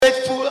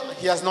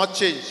he has not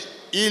changed.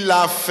 Il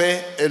l'a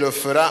fait et le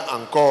fera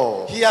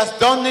encore. He has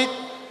done it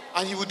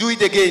and he will do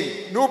it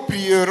again. Nous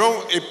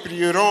prierons et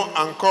prierons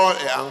encore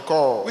et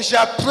encore. We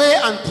shall pray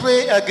and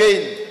pray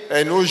again.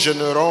 Et nous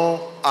jeûnerons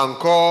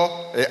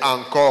encore et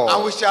encore.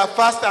 And we shall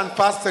fast and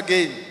fast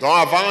again. Donc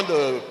avant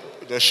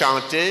de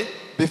chanter,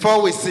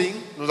 before we sing,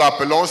 nous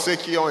appelons ceux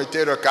qui ont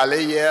été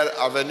recalés hier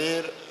à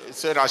venir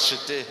se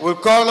racheter. We'll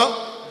call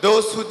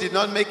those who did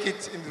not make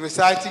it in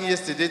reciting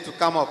yesterday to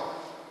come up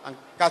and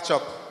catch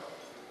up.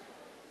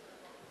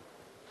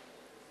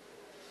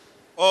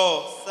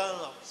 Oh, sans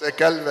la... C'est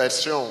quelle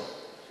version?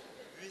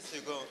 8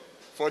 secondes.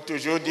 Faut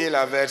toujours dire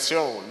la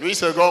version. 8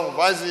 secondes,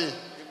 vas-y.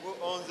 Hébreux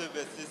 11,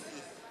 verset 6.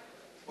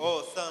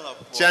 Oh, sans la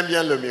foi. Tiens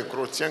bien le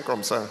micro, tiens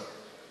comme ça.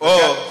 Oh,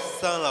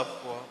 sans la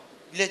foi,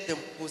 il est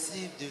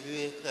impossible de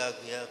lui être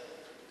agréable.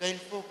 Car il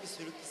faut que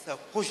celui qui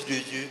s'approche de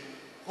Dieu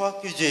croit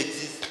que Dieu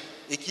existe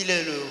et qu'il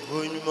est le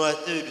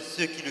rémunérateur de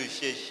ceux qui le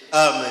cherchent.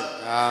 Amen.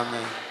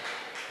 Amen.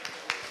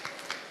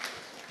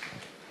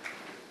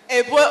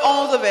 Hébreux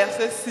 11,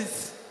 verset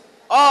 6.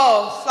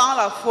 Or, sans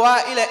la foi,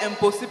 il est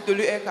impossible de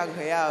lui être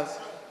agréable.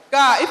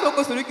 Car il faut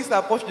que celui qui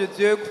s'approche de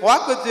Dieu croit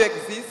que Dieu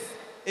existe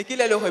et qu'il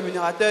est le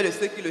rémunérateur de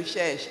ceux qui le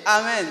cherchent.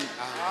 Amen.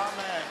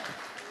 Amen.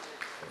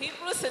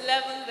 Hebrews 11,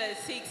 verse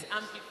 6,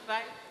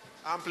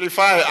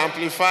 Amplified.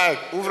 Amplify.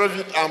 Ouvre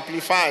vite,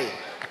 amplify.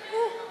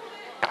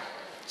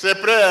 C'est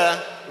prêt, hein?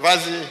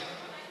 Vas-y.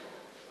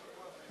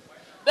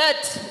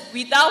 But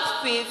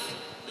without faith,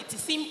 it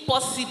is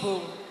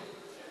impossible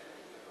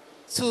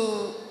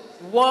to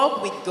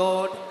walk with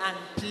God and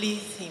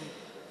please Him.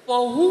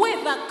 For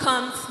whoever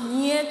comes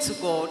near to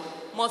God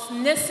must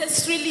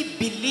necessarily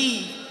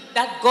believe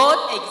that God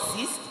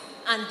exists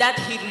and that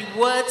He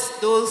rewards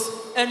those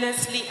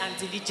earnestly and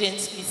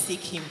diligently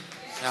seek Him.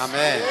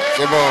 Amen.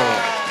 C'est bon.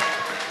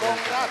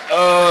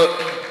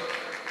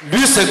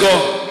 8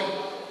 secondes.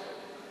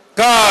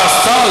 Car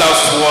sans la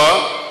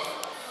foi,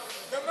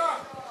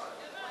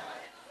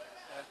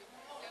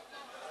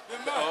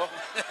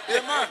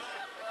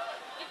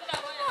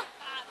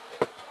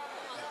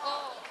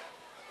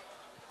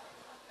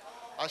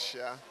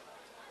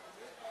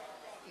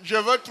 Je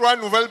veux 3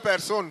 nouvelles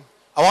personnes.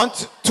 I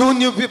want 2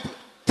 new people,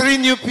 3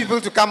 new people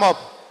to come up.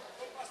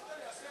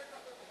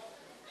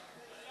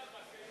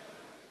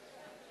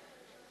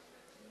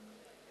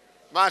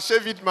 Marchez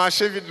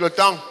vite le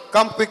temps.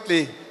 Come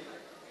quickly.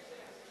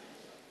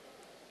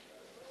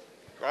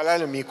 Voilà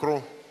le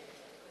micro.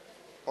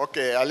 Ok,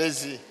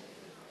 allez-y.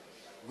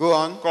 Go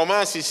on.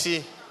 Commence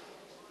ici.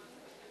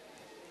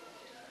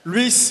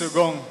 8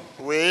 secondes.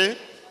 Oui.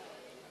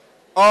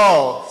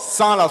 Or,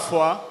 sans la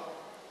foi,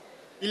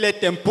 il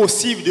est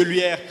impossible de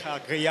lui être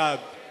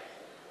agréable.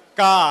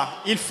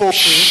 Car il faut que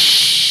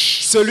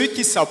celui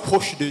qui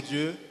s'approche de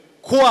Dieu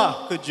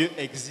croit que Dieu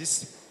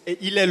existe et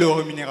il est le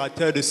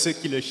rémunérateur de ceux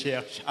qui le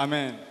cherchent.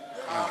 Amen.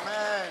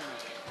 Amen.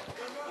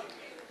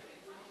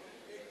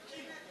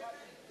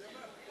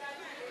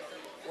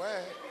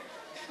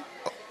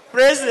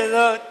 Praise the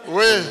Lord.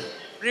 Oui.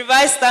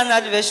 Revised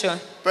Standard Version.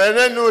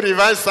 Prenez-nous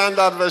Revised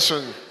Standard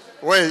Version.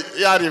 Oui,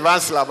 il y a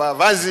Revised là-bas.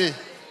 Vas-y.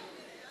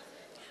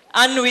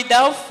 And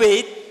without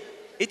faith,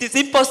 it is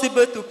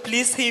impossible to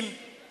please Him.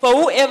 For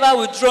whoever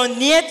will draw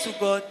near to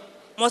God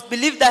must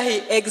believe that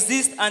He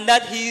exists and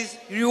that He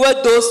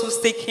rewards those who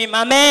seek Him.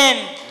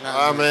 Amen.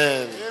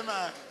 Amen.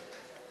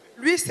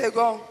 8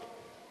 secondes.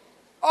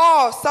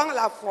 Or, sans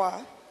la foi,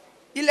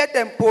 il est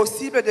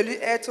impossible de lui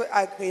être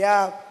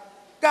agréable.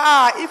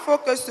 Car il faut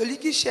que celui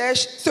qui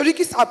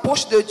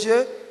s'approche de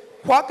Dieu,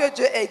 croit que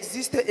Dieu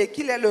existe et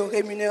qu'il est le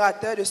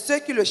rémunérateur de ceux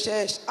qui le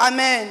cherchent.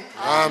 Amen.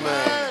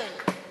 Amen.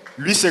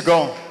 8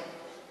 secondes.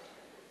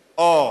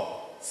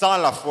 Or, sans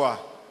la foi,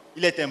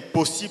 il est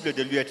impossible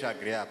de lui être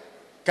agréable.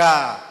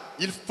 Car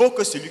il faut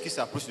que celui qui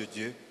s'approche de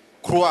Dieu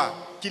croit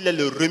qu'il est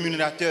le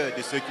rémunérateur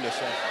de ceux qui le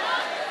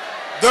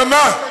cherchent. Demain.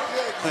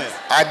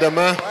 À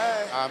demain.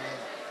 Amen.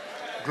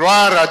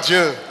 Gloire à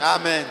Dieu.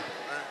 Amen.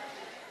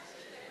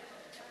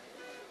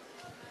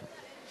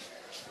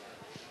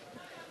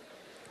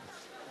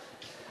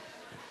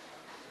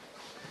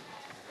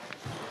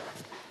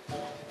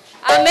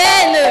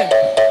 Amen.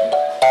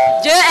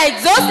 Dieu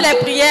exauce les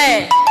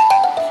prières.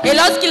 Et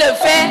lorsqu'il le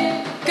fait,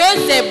 que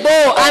c'est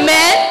beau.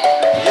 Amen.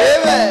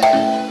 Amen.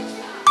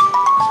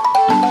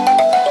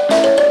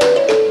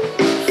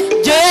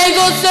 Dieu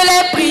exauce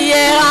les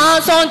prières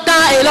en son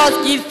temps et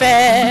lorsqu'il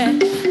fait,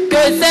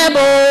 que c'est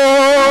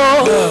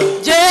beau.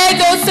 Dieu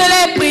exauce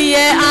les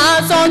prières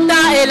en son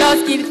temps et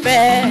lorsqu'il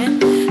fait,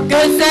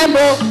 que c'est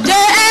beau.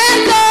 Dieu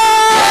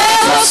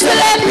exauce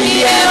les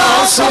prières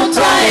en son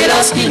temps et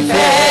lorsqu'il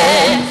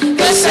fait,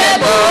 que c'est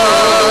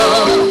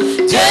beau.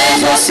 Dieu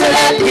exauce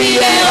les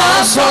prières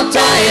en son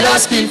temps et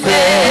lorsqu'il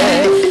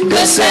fait,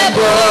 que c'est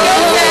beau.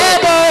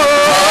 Dieu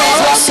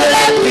exauce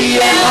les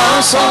prières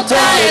en son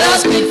temps et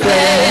lorsqu'il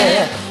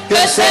fait,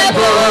 que c'est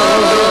beau.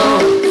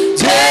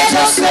 Dieu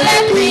exauce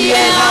les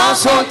prières en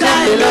son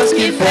temps et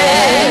lorsqu'il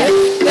fait,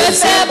 que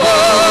c'est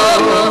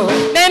beau.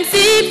 Même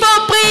s'il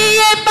faut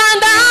prier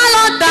pendant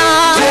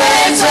longtemps, Dieu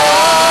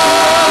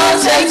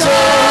exauce,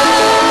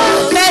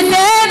 exauce. Mais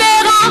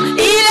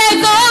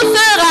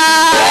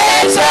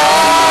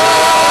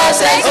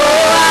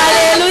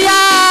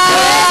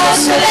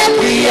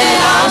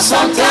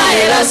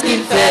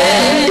lorsqu'il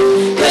fait,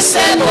 que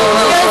c'est beau,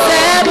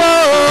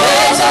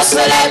 exauce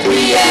les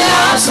prières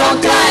en son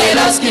temps et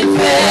lorsqu'il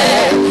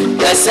fait,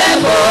 que c'est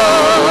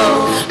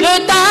beau. Le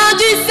temps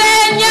du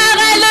Seigneur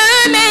est le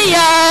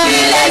meilleur.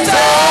 Il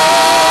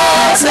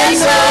exauce,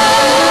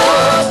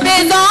 exauce.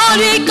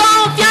 Faisons-lui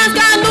confiance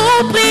car nous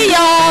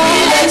prions.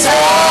 Il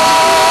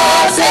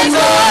exauce,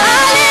 exauce.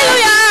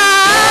 Alléluia.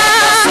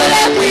 Exauce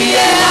les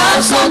prières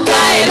en son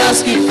temps et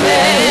lorsqu'il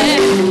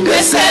fait, que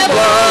c'est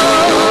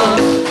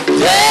beau.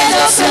 Dieu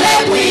exauce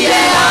les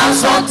prières en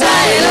son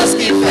temps et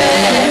lorsqu'il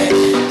fait,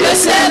 que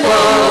c'est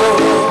beau.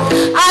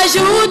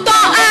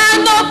 Ajoutons à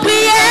nos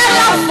prières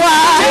la foi.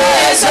 Dieu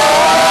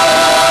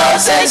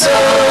exauce,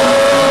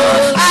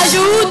 exauce.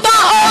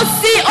 Ajoutons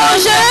aussi aux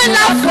jeunes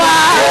la foi.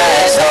 Dieu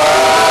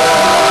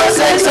exauce,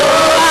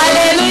 exauce.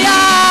 Alléluia.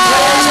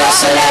 Dieu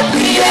exauce les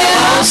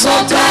prières en son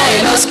temps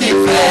et lorsqu'il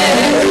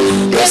fait,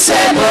 que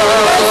c'est beau.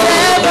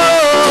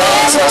 Dieu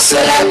exauce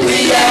les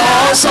prières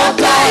en son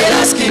temps et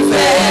lorsqu'il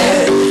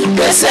fait,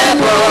 que c'est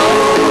beau.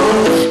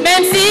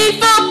 Même s'il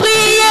faut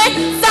prier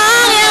sans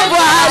rien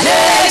voir, Dieu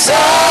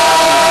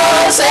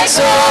exauce,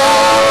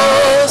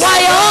 exauce.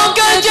 Croyons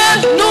que Dieu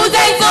nous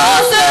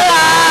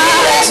exaucera.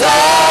 Il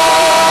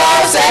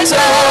exauce,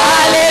 exauce.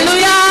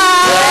 Alléluia.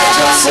 Dieu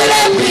exauce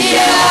les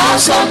prières en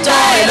son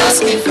temps et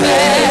lorsqu'il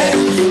fait,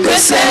 que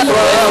c'est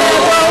beau.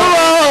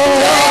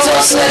 Dieu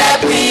exauce les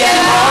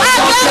prières en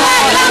son temps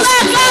et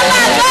lorsqu'il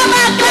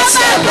fait, que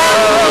c'est beau.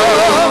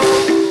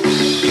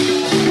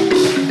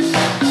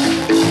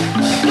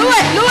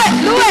 Loué, loué,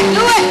 loué,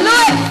 loué,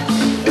 loué.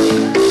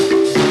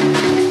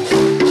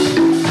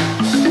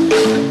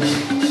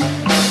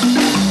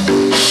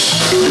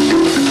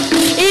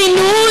 Il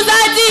nous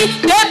a dit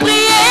de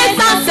prier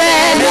sans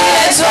cesse.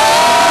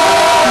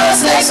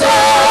 Exauce,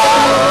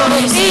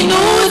 exauce. Il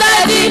nous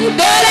a dit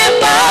de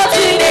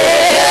l'importuner.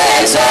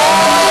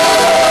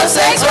 Exauce,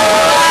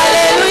 exauce.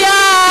 Alléluia.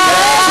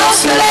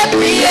 Exauce les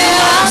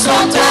prières en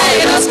son temps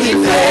et lorsqu'il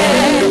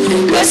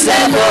fait, que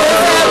c'est beau.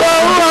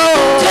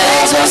 Dieu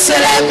exauce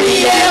les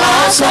prières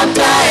en son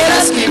temps et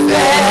lorsqu'il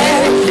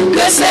fait,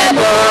 que c'est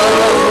beau.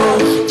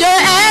 Dieu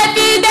est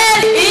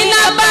fidèle, il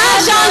n'a pas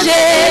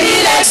changé.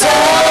 Il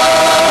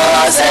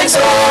exauce,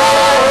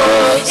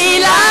 exauce.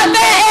 Il a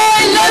fait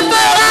et le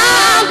fera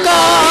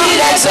encore. Il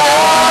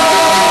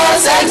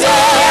exauce,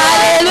 exauce.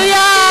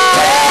 Alléluia.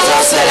 Dieu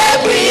exauce les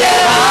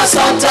prières en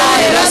son temps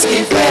et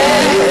lorsqu'il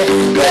fait,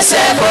 que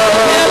c'est beau.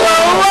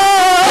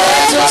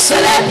 Dieu exauce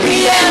les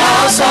prières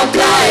en son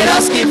temps et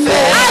lorsqu'il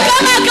fait,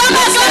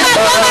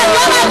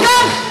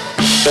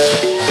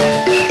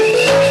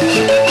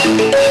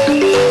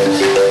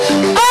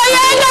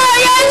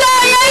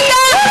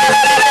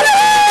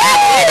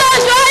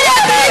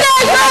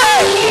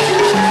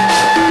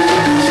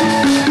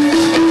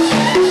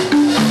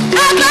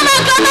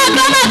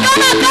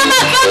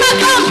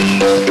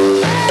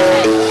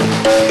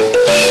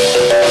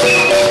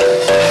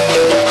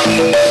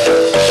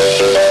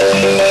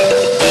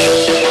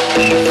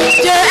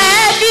 Dieu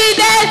est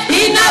fidèle,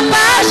 il n'a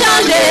pas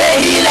changé.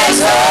 Il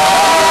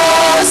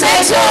exauce,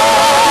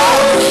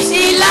 exauce.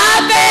 Il a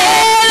fait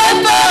le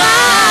fera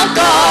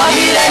encore.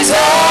 Il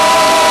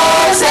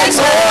exauce,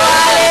 exauce.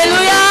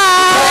 Alléluia.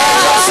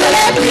 Exauce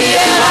les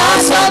prières en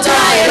son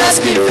temps et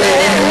lorsqu'il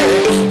fait,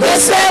 que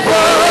c'est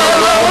beau.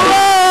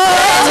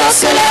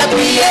 Exauce les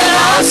prières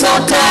en son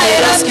temps et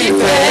lorsqu'il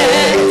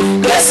fait,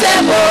 que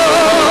c'est beau.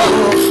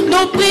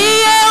 Nous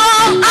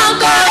prierons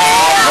encore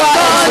et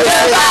encore.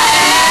 Dieu va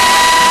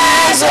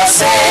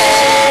exaucer.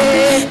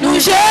 Nous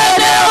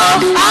jeûnerons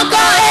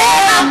encore et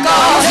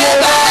encore. Dieu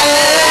va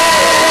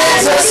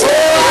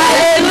exaucer.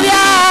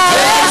 Alléluia.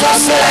 Dieu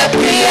exauce les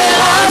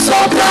prières en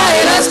son temps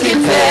et lorsqu'il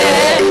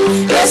fait,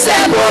 que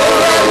c'est beau.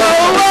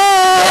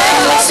 Dieu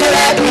exauce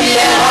les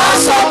prières en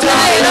son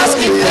temps et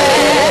lorsqu'il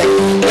fait,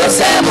 que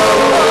c'est beau.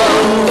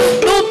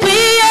 Nous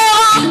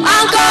prierons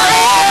encore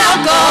et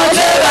encore.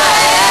 Dieu va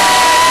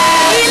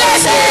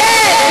exaucer.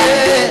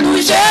 Nous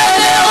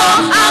jeûnerons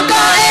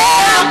encore et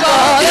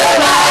encore. Dieu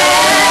va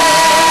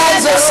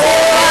exaucer.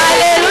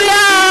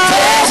 Alléluia.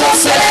 Dieu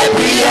exauce les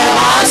prières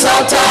en son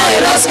temps et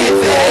lorsqu'il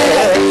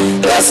fait,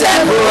 que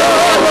c'est beau.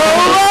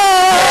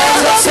 Dieu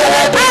exauce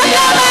les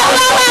prières en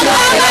son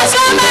temps et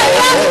lorsqu'il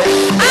fait,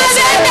 que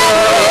c'est beau.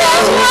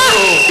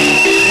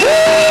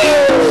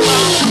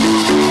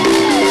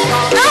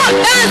 Non,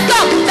 danse,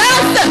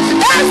 danse,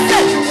 danse.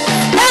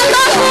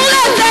 Danse pour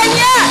le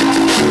Seigneur.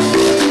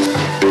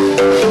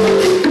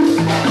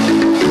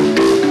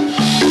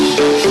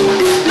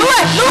 Loué,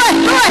 loué,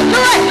 loué,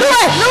 loué,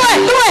 loué, loué,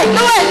 loué,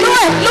 loué,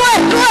 loué, loué,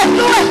 loué,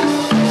 loué.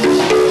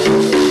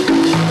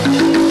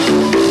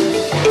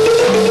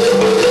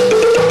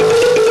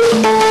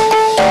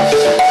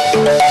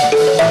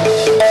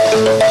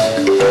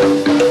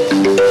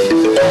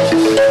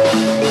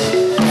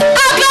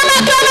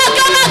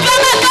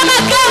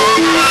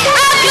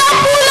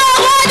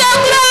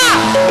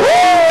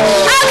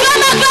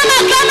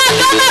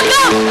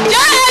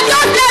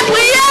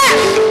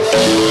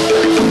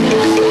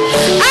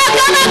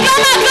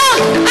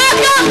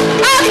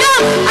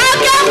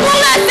 Acclame pour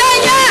le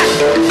Seigneur.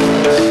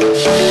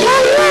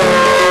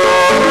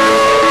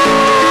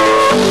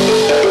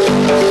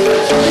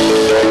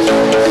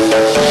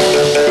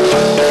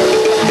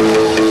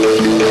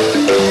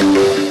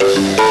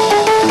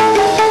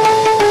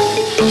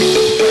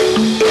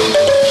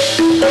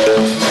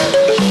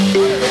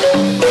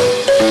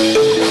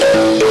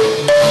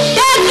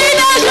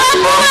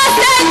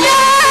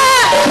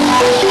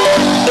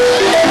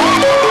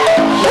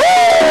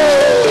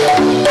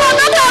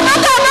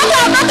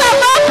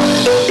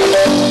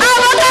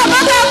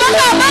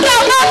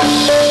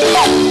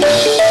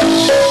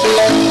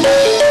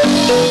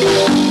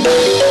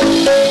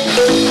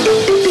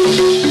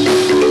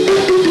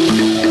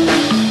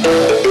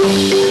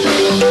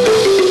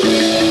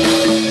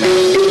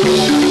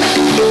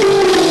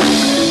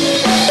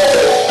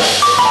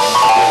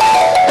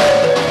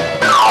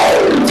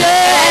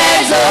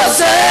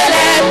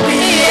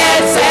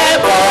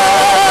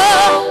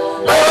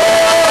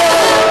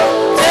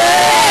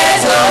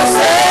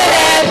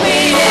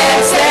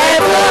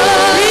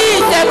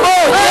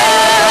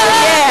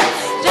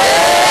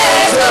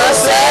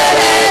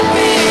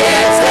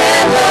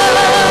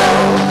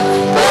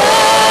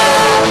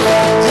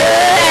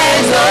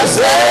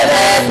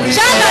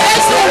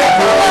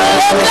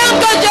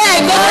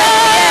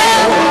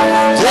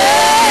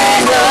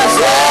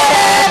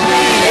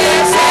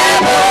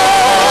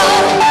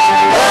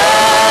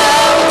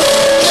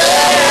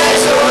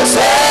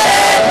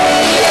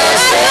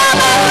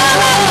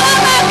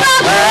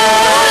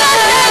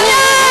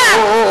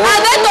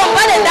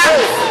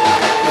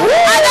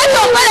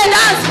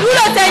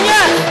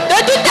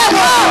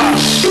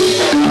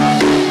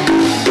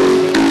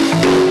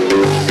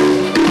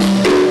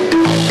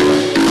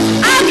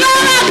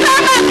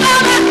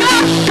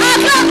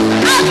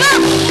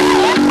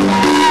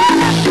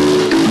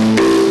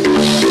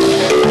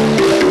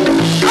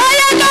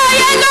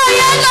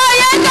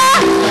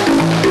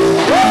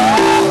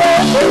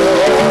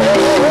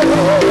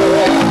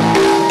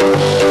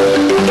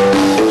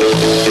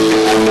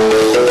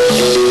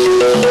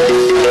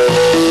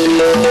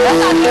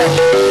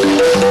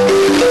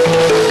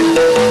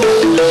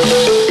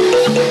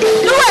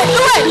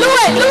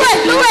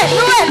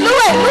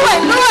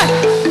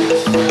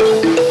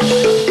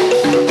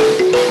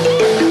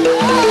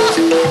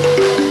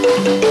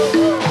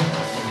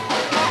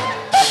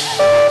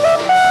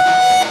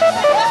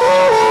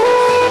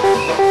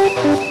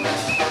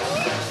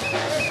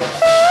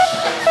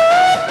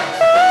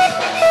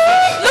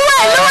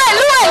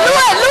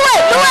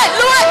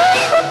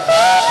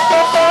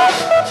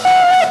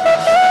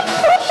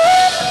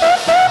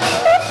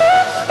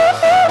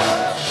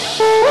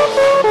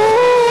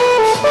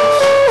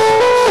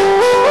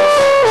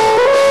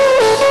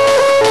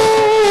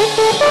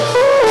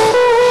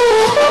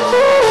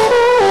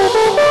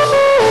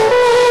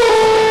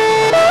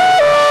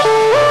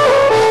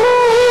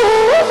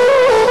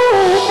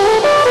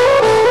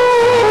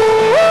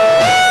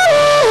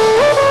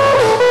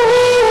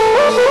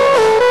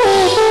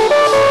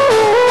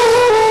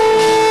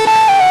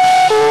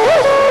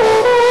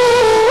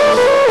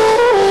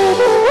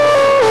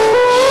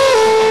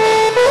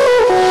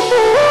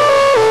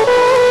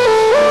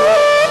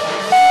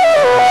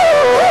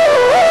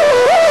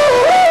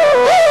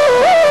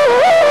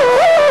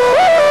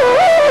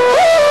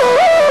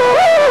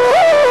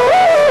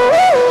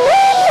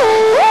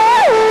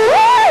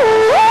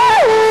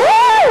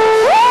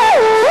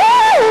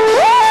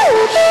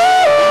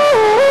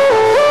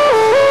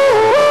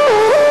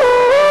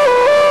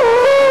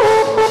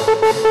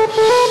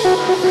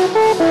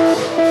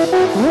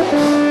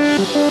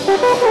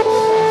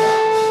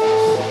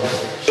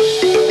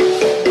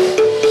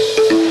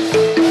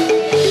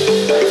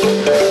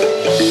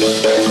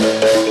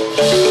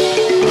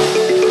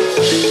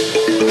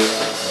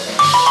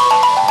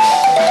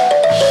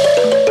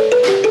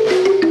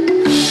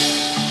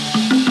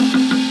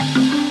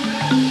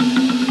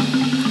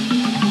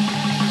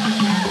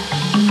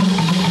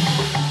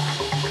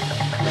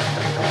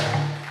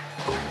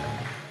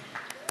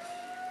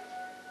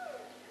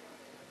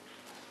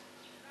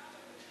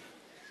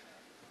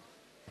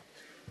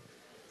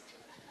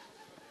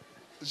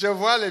 Je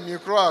vois les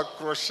micros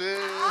accrochés.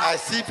 I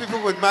see people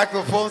with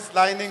microphones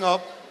lining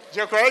up.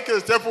 Je croyais que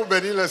c'était pour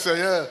bénir le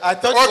Seigneur. I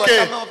thought you Ok, were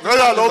coming up to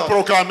nous allons God.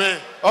 proclamer.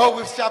 Oh,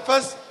 we shall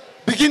first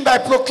begin by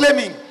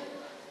proclaiming.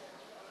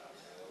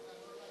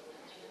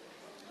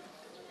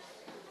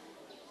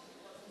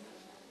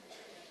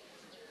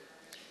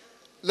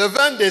 Le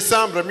 20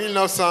 décembre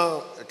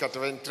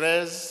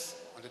 1993,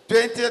 On the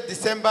 20th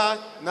December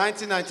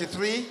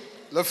 1993,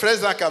 le frère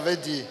Zach avait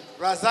dit,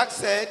 Razak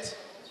said,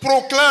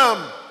 proclame,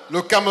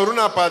 le Cameroun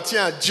appartient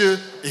à Dieu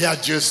et à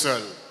Dieu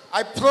seul.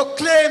 I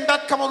proclaim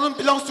that Cameroon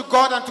belongs to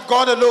God and to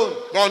God alone.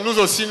 Donc nous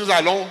aussi, nous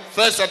allons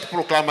faire cette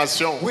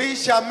proclamation We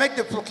shall make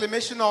the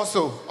proclamation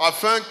also,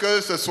 afin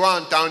que ce soit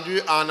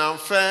entendu en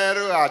enfer,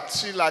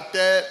 sur la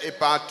terre et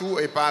partout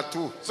et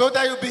partout. so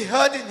that you'll be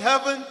heard in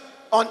heaven,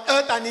 on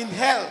earth and in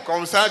hell.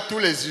 Comme ça, tous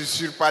les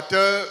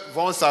usurpateurs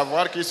vont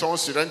savoir qu'ils sont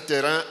sur un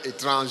terrain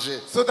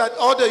étranger. So that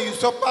all the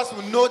usurpers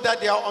will know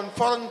that they are on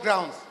foreign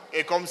grounds.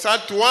 Et comme ça,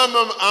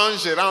 toi-même, en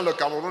gérant le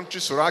Cameroun, tu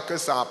sauras que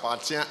ça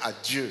appartient à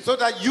Dieu. So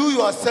that you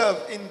yourself,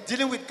 in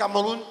dealing with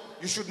Cameroon,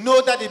 you should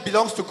know that it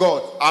belongs to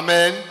God.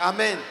 Amen.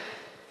 Amen.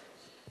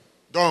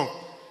 Donc,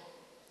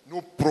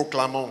 nous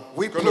proclamons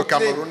We que le proclaim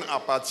Cameroun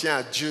appartient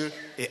à Dieu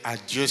et à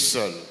Dieu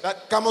seul.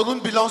 That Cameroon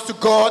belongs to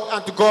God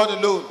and to God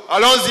alone.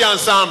 Allons-y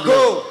ensemble.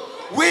 Go.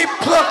 We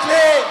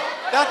proclaim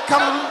that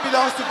Cameroon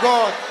belongs to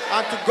God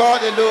and to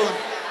God alone.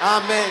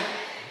 Amen.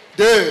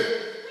 2.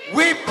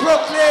 We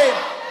proclaim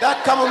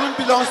that Cameroon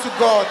belongs to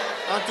God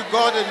and to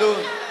God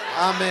alone.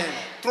 Amen.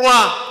 3.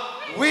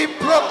 We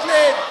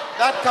proclaim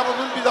that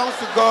Cameroon belongs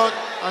to God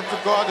and to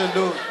God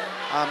alone.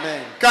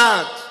 Amen.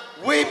 4.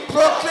 We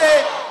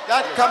proclaim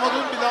that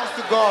Cameroon belongs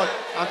to God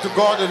and to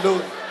God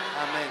alone.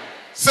 Amen.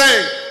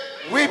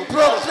 5. We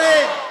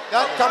proclaim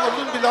that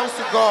Cameroon belongs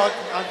to God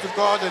and to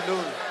God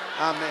alone.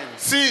 Amen.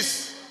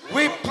 6.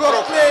 We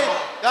proclaim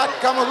that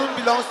Cameroon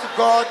belongs to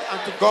God and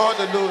to God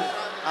alone.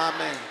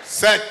 Amen.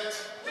 7.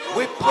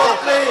 We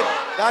proclaim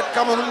that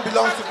Cameroon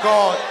belongs to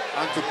God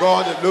and to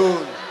God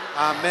alone.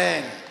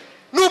 Amen.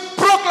 Nous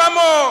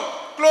proclamons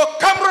que le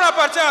Cameroun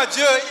appartient à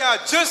Dieu et à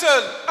Dieu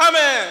seul.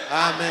 Amen.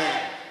 Amen.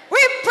 We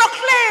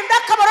proclaim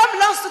that Cameroon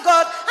belongs to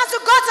God and to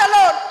God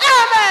alone.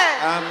 Amen.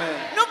 Amen.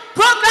 Nous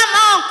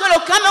proclamons que le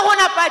Cameroun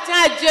appartient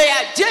à Dieu et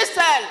à Dieu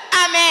seul.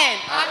 Amen.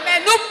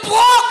 Amen. Nous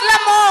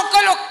proclamons que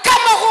le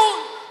Cameroun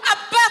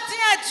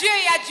appartient à Dieu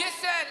et à Dieu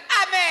seul.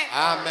 Amen.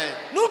 Amen.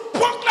 Nous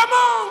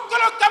proclamons que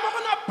le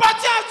Cameroun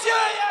appartient à Dieu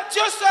et à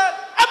Dieu seul.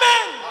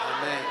 Amen.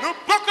 Amen. Nous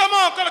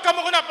proclamons que le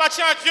Cameroun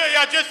appartient à Dieu et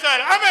à Dieu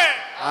seul. Amen.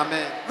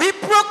 Amen. We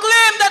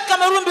proclaim that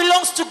Cameroon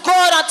belongs to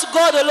God and to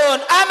God alone.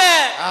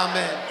 Amen.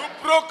 Amen.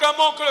 Nous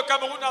proclamons que le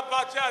Cameroun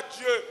appartient à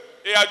Dieu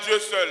et à Dieu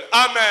seul.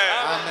 Amen.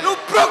 Amen. Nous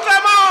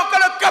proclamons que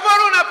le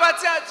Cameroun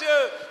appartient à Dieu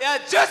et à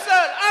Dieu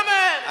seul.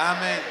 Amen.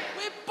 Amen.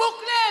 We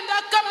proclaim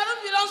that Cameroon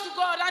belongs to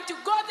God and to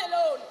God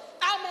alone.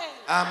 Amen.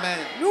 Amen.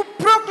 Nous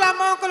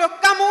proclamons que le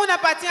Cameroun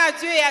appartient à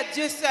Dieu et à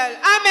Dieu seul.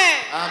 Amen.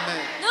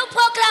 Amen. Nous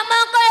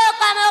proclamons que le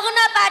Cameroun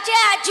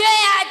appartient à Dieu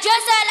et à Dieu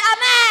seul.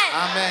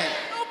 Amen. Amen.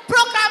 Nous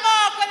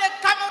proclamons que le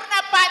Cameroun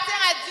appartient à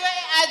Dieu et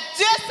à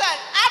Dieu seul.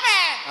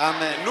 Amen.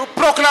 Amen. Nous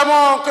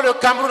proclamons que le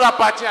Cameroun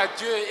appartient à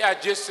Dieu et à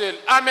Dieu seul.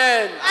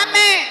 Amen.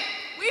 Amen.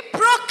 We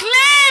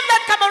proclaim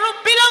that Cameroon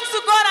belongs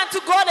to God and to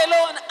God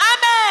alone.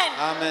 Amen.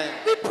 Amen.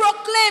 We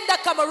proclaim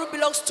that Cameroon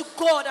belongs to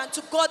God and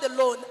to God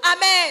alone.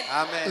 Amen.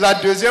 Amen. La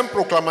deuxième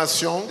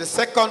proclamation, The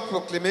second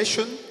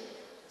proclamation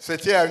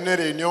c'était à une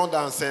réunion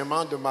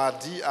d'enseignement de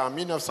mardi en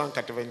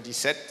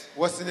 1997.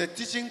 was in a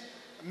teaching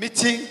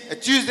meeting, a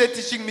Tuesday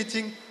teaching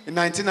meeting in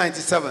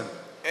 1997.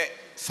 Et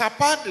ça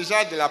part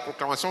déjà de la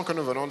proclamation que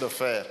nous venons de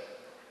faire.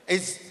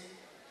 It's,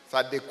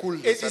 Ça découle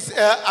de it cette is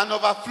an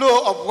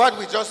overflow of what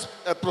we just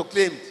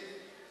proclaimed.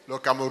 Le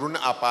Cameroun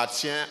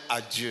appartient à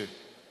Dieu.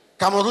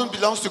 Cameroon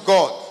belongs to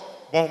God.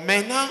 Bon,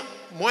 maintenant,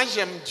 moi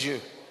j'aime Dieu.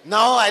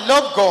 Now I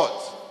love God.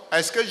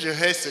 Est-ce que je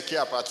hais ce qui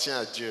appartient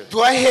à Dieu?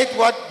 Do I hate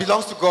what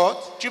belongs to God?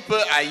 Tu peux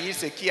haïr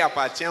ce qui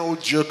appartient au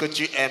Dieu que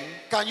tu aimes.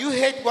 Can you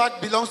hate what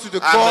belongs to the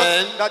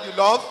Amen. God that you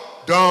love?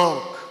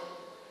 Donc,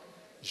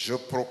 je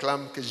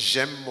proclame que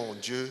j'aime mon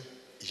Dieu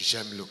et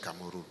j'aime le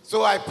Cameroun.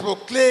 So I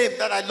proclaim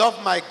that I love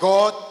my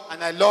God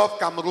and I love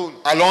Cameroon.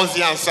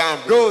 Allons-y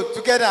ensemble. Go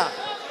together.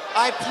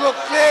 I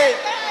proclaim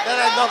that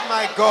I love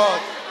my God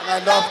and I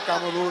love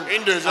Cameroon.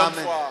 Une deuxième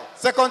Amen. fois.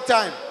 Second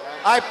time.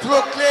 I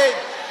proclaim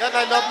that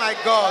I love my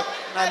God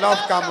and I love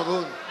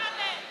Cameroon.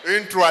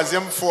 Une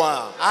troisième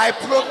fois. I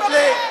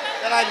proclaim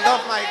that I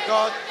love my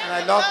God and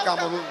I love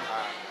Cameroon.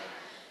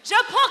 Je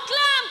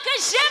proclame que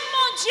j'aime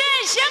mon Dieu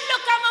et j'aime le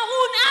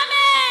Cameroun.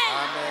 Amen.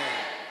 Amen.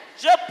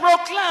 Je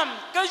proclame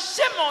que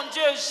j'aime mon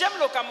Dieu, j'aime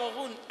le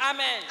Cameroun.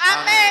 Amen.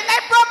 Amen. I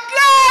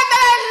proclaim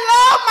that I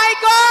love my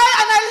God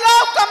and I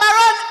love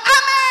Cameroon.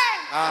 Amen.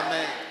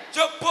 Amen.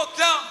 Je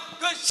proclame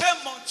que j'aime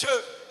mon Dieu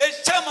et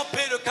j'aime mon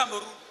pays, le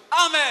Cameroun.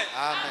 Amen.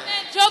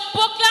 Amen. Je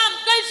proclame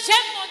que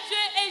j'aime mon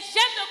Dieu et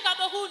j'aime le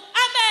Cameroun.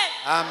 Amen.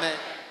 Amen.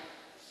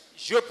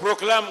 Je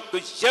proclame que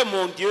j'aime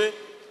mon Dieu,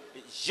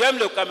 j'aime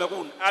le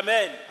Cameroun.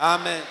 Amen.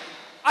 Amen.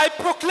 I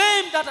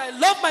proclaim that I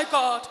love my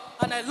God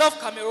and I love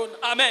Cameroon.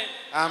 Amen.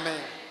 Amen.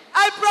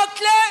 I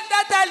proclaim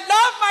that I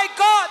love my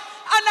God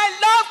and I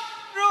love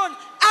Cameroon.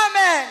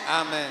 Amen.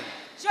 Amen.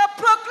 Je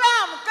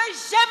proclame que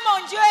j'aime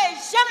mon Dieu et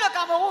j'aime le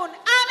Cameroun.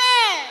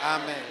 Amen.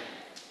 Amen.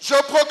 Je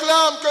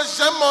proclame que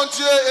j'aime mon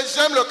Dieu et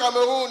j'aime le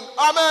Cameroun.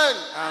 Amen.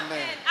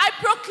 Amen. I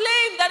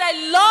proclaim that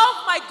I love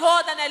my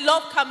God and I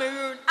love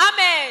Cameroon.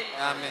 Amen.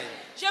 Amen.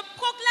 Je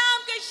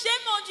proclame que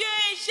j'aime mon Dieu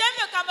et j'aime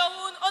le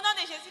Cameroun au nom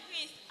de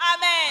Jésus-Christ.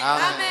 Amen.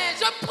 Amen.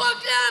 Je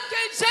proclame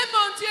que j'aime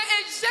mon Dieu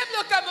et j'aime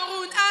le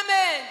Cameroun.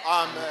 Amen.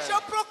 Amen. Je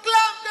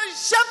proclame que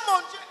j'aime mon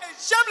Dieu et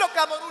j'aime le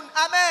Cameroun.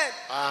 Amen.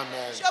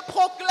 Amen. Je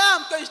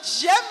proclame que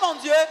j'aime mon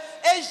Dieu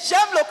et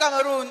j'aime le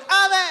Cameroun.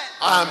 Amen.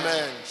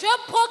 Amen. Je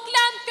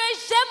proclame que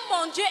j'aime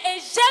mon Dieu et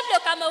j'aime le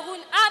Cameroun.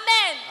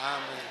 Amen.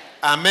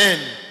 Amen.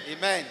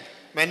 Amen.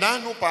 Maintenant,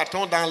 nous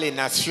partons dans les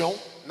nations.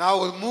 Now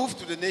we'll move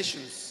to the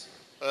nations.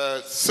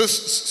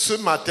 Ce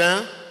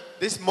matin,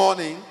 This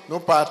morning, nous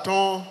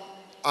partons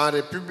en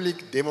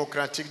République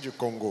démocratique du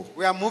Congo.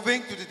 we are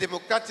moving to the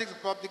Democratic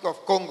Republic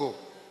of Congo.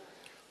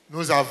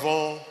 Nous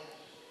avons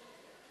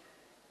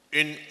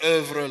une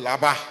œuvre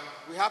là-bas.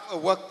 We have a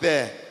work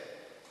there,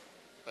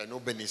 Et nous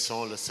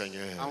bénissons le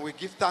Seigneur. and we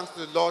give thanks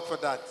to the Lord for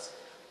that.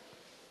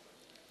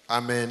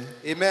 Amen.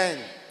 Amen.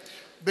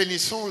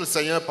 Bénissons le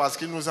Seigneur parce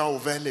qu'il nous a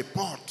ouvert les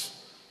portes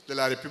de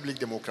la République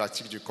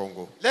démocratique du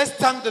Congo. Let's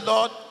thank the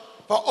Lord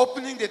for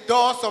opening the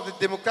doors of the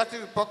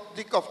Democratic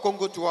Republic of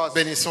Congo to us.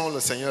 Bénissons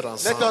le Seigneur Let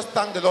ensemble. us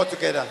thank the Lord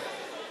together.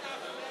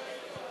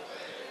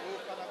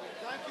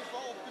 Thank you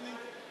for opening,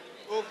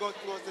 oh God,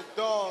 to us the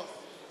doors,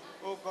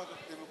 oh God, of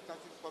the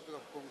Democratic Republic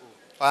of Congo.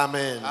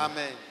 Amen.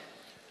 Amen.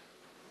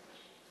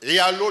 Et il y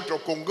a l'autre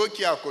Congo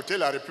qui est à côté,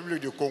 la République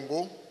du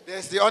Congo.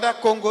 There's the other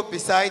Congo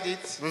beside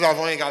it. Nous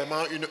avons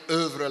également une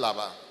œuvre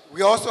là-bas.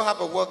 We also have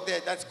a work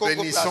there. That's Congo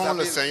Bénissons le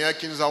Brazzaville. Seigneur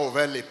qui nous a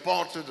ouvert les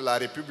portes de la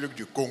République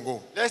du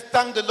Congo. Let's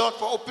thank the Lord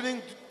for opening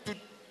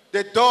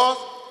the doors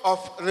of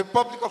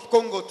Republic of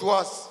Congo to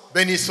us.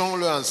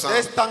 Bénissons-le ensemble.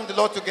 Let's thank the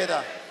Lord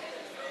together.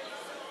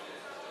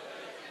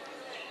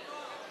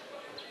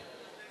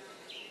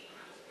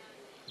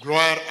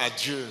 Gloire à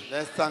Dieu.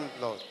 Let's thank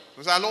the Lord.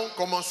 Nous allons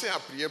commencer à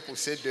prier pour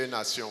ces deux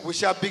nations. We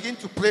shall begin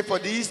to pray for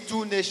these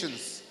two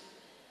nations.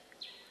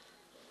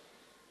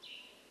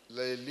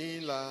 Les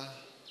lignes là.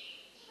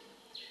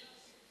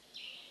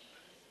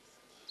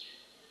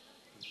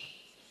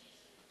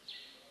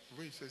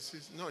 Oui, c'est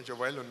six. Non, je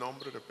voyais le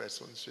nombre de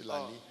personnes sur la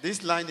ligne.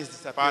 This line is Par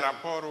disappearing.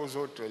 rapport aux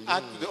autres lignes.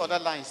 Add to the other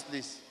lines,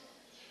 please.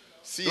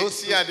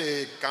 S'il y a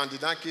des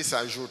candidats qui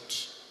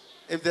s'ajoutent,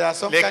 If there are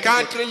some les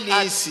candidates, quatre lignes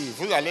add ici,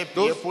 vous allez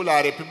prier pour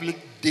la République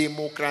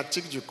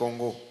démocratique du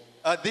Congo.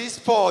 these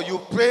four, you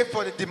pray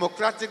for the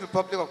Democratic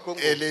Republic of Congo.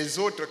 Et les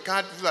autres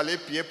quatre, vous allez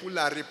prier pour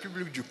la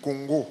République du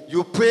Congo.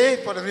 You pray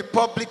for the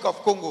Republic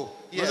of Congo.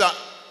 Nous Yes.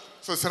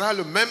 ce sera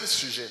le même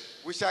sujet.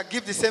 We shall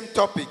give the same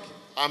topic.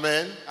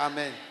 Amen.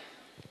 Amen.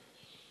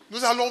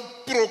 Nous allons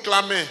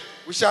proclamer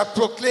We shall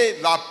proclaim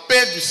la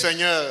paix du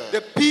Seigneur,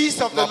 the peace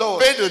of the la Lord,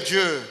 paix de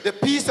Dieu the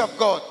peace of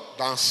God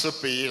dans ce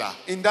pays-là.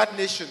 in that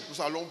nation.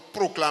 Nous allons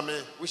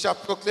proclamer. We shall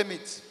proclaim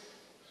it.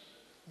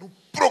 Nous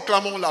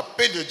proclamons la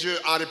paix de Dieu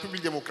en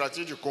République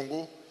démocratique du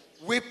Congo.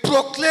 We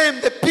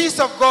proclaim the peace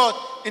of God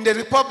in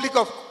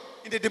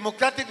the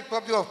Democratic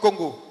Republic of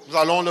Congo. Nous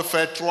allons le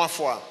faire 3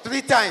 fois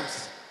 3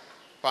 times.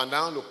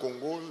 pendant le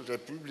Congo,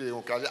 République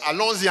démocratique.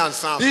 Allons-y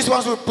ensemble. These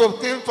ones we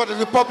proclaim for the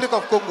Republic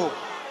of Congo.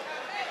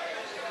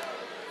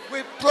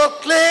 We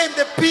proclaim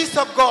the peace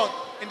of God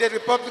in the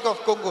Republic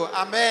of Congo.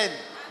 Amen.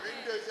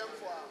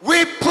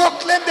 We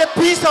proclaim the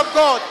peace of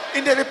God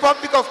in the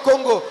Republic of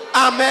Congo.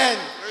 Amen.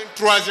 Une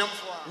troisième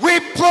fois. We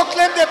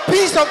proclaim the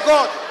peace of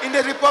God in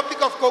the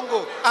Republic of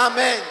Congo.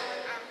 Amen.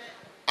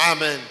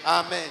 Amen.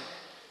 Amen.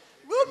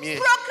 Nous Bien.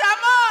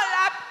 proclamons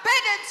la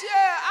paix de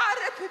Dieu en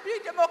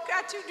République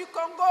démocratique du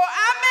Congo.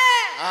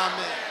 Amen.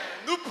 Amen.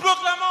 Nous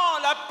proclamons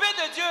la paix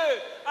de Dieu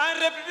en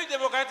République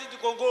démocratique du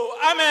Congo.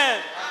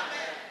 Amen.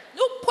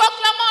 Nous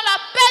proclamons la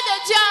paix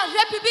de Dieu en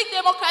République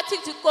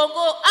démocratique du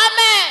Congo.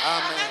 Amen.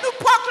 Amen. Nous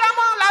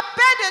proclamons la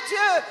paix de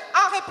Dieu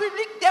en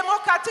République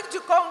démocratique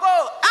du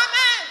Congo.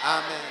 Amen.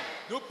 Amen.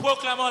 Nous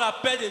proclamons la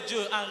paix de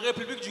Dieu en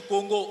République du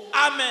Congo.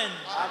 Amen.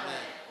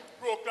 Amen.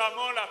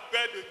 Proclamons la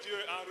paix de Dieu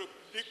en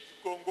République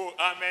du Congo.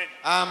 Amen.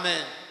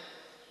 Amen.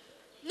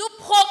 Nous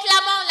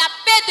proclamons la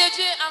paix de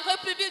Dieu en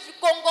République du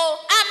Congo.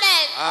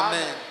 Amen.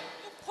 Amen.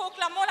 Nous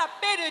proclamons la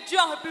paix de Dieu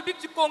en République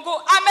du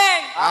Congo.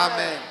 Amen.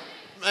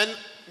 Amen.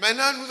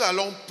 Maintenant, nous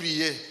allons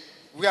prier.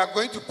 We are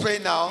going to pray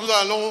now. Nous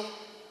allons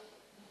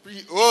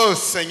prier. Oh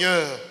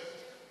Seigneur.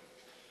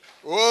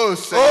 Oh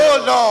Seigneur.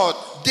 Oh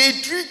Lord.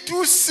 Détruis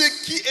tout ce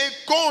qui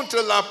est contre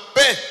la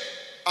paix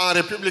en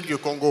République du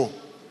Congo.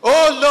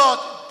 Oh Lord,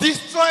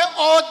 destroy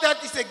all that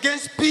is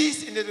against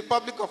peace in the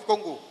Republic of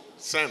Congo.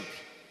 Simple.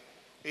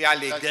 Il y a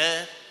les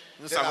guerres.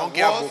 Nous There savons are qu'il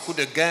y a wars. beaucoup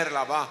de guerres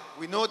là-bas.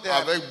 We know there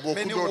are Avec beaucoup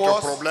many d'autres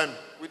wars problèmes.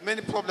 with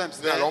many problems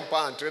Nous there. n'allons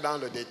pas entrer dans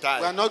le détail.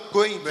 We are not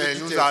going into Mais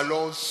nous details.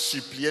 allons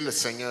supplier le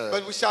Seigneur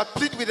But we shall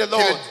plead with the qu'il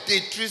Lord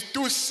détruise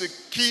tout ce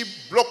qui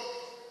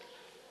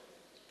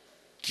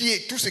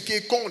tout ce qui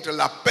est contre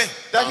la paix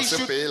That dans he ce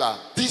should pays-là.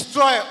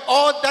 destroy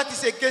all that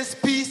is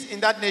against peace in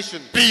that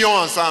nation.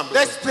 Prions ensemble.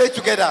 Let's pray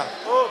together.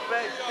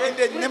 In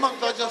the name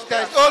of Lord Jesus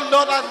Christ. Oh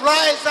Lord,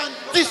 arise and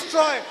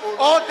destroy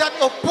all that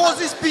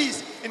opposes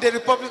peace in the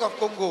Republic of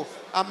Congo.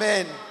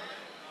 Amen.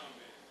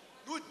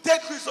 Nous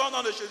détruisons au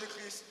nom de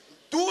Jésus-Christ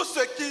tout ce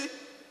qui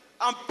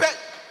empêche,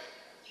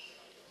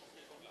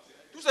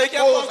 tout ce qui est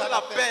contre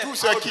la paix. Tout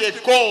ce qui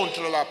est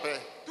contre la paix.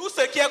 Tout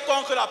ce qui est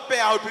contre la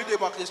paix en République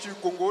démocratique du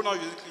Congo, au nom de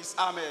Jésus-Christ.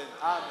 Amen.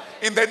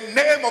 In the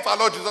name of our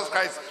Lord Jesus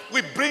Christ,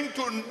 we bring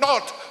to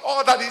naught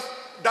all that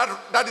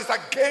is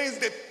against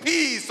the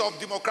peace of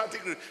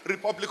Democratic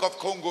Republic of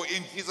Congo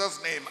in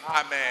Jesus' name.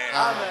 Amen.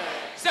 Amen.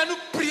 Seigneur,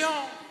 nous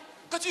prions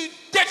que tu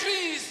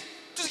détruises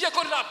tout ce qui est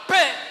contre la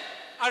paix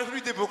en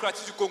République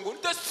démocratique du Congo.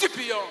 Nous te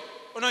supplions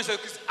au nom de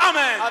Jésus-Christ.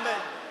 Amen. Amen.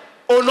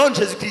 Au nom de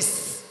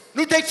Jésus-Christ,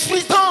 nous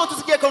détruisons tout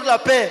ce qui est contre la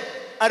paix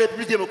en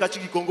République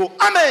démocratique du Congo.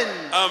 Amen.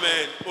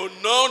 Amen. Au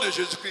nom de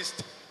Jésus-Christ,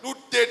 nous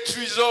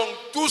détruisons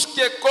tout ce qui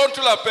est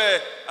contre la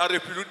paix en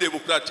République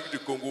démocratique du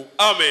Congo.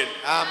 Amen.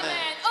 Amen.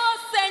 Oh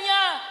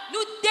Seigneur,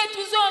 nous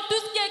détruisons tout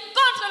ce qui est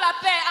contre la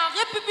paix en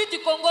République du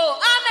Congo.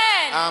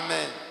 Amen.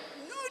 Amen.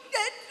 Nous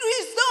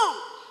détruisons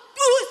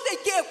tout ce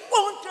qui est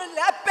contre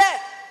la paix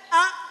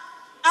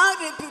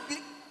en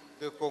République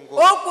du Congo.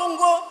 Au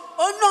Congo,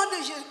 au nom de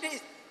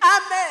Jésus-Christ.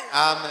 Amen.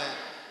 Amen.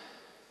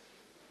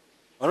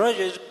 Au nom de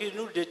Jésus-Christ,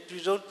 nous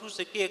détruisons tout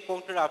ce qui est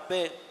contre la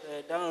paix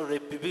dans la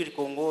République du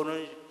Congo. Au nom de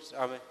Jésus-Christ.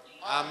 Amen.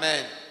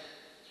 Amen.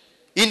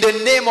 In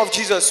the name of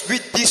Jesus, we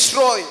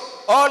destroy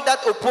all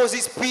that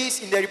opposes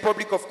peace in the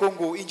Republic of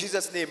Congo. In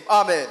Jesus' name.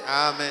 Amen.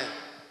 Amen.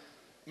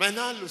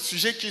 Maintenant, le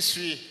sujet qui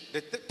suit.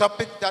 The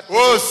topic that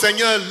Oh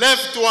Seigneur,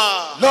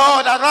 lève-toi.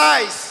 Lord,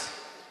 arise.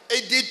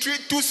 Et détruis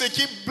tout ce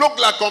qui bloque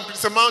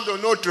l'accomplissement de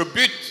notre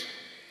but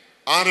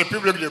en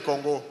République du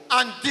Congo.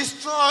 And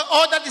destroy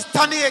all that is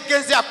standing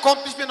against the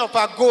accomplishment of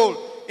our goal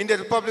in the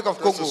Republic of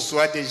Congo. Que ce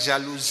soit des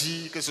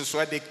jalousies, que ce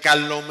soit des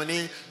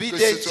calomnies, Be que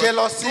they ce soit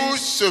jealousies, tout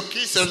ce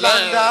qui se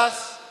slanders,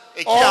 lève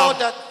et all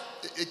that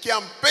qui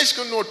empêche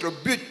que notre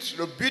but,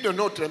 le but de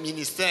notre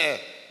ministère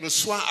ne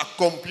soit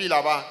accompli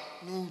là-bas.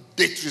 Nous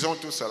détruisons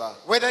tout cela.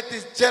 Whether it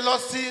is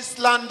jealousy,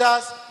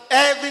 slanders,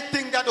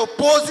 everything that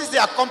opposes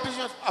the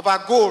accomplishment of our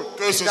goal.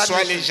 Que ce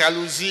soit les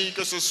jalousies,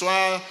 que ce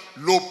soit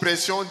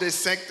l'oppression des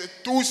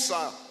sectes, tout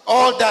ça.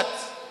 All that.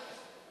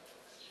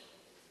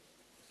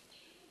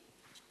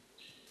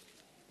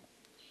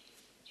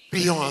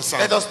 Prions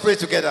ensemble. Let us pray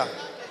together.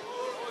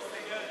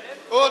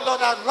 Oh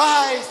Lord,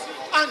 arise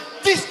and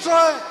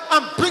destroy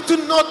and bring to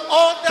naught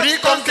all that. Prie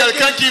comme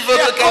quelqu'un qui veut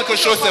que quelque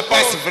chose se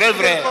passe vrai,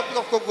 vrai.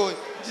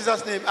 In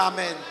Jesus' name,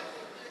 amen.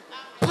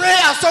 Pray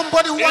as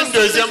somebody who wants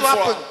this to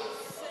happen.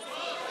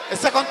 A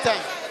second time.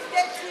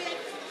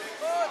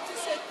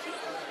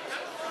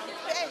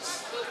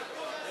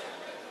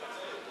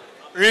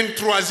 Une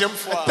troisième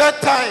fois. A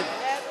third time.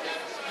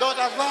 Lord,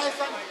 arise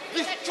and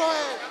destroy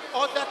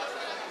all that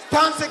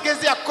stands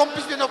against the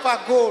accomplishment of our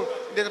goal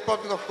in the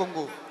Republic of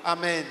Congo.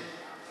 Amen.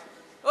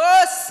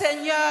 Oh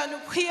Seigneur, nous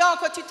prions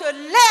que tu te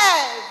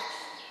lèves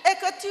et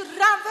que tu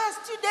renverses,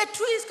 tu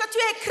détruises, que tu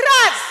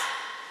écrases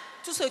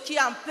tout ce qui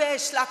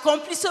empêche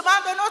l'accomplissement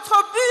de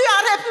notre but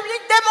en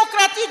République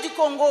démocratique du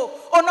Congo.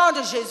 Au nom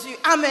de Jésus.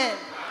 Amen.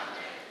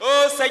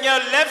 Oh Seigneur,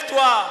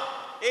 lève-toi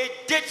et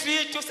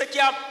détruis tout ce qui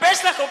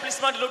empêche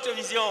l'accomplissement de notre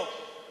vision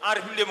en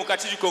République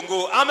démocratique du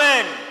Congo.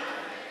 Amen.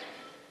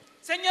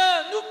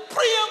 Seigneur, nous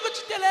prions que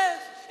tu t'élèves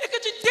et que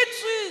tu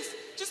détruises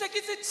tout ce qui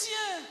se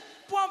tient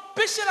pour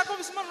empêcher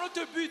l'accomplissement de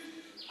notre but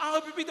en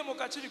République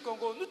démocratique du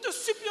Congo. Nous te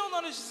supplions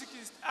dans le nom de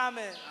Jésus-Christ.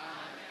 Amen.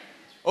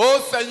 Oh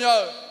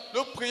Seigneur,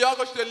 nous prions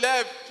que tu te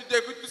lèves, tu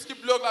détruis tout ce qui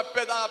bloque la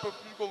paix dans la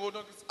République du Congo.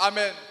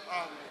 Amen.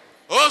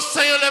 Oh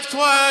Seigneur,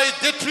 lève-toi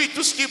et détruis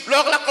tout ce qui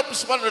bloque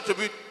l'accomplissement de notre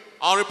but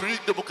en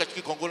République démocratique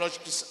du Congo.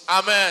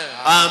 Amen.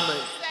 Amen.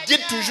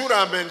 Dites toujours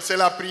Amen, c'est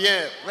la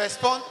prière.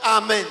 Respond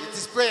Amen. It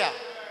is prayer.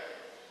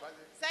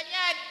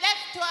 Seigneur,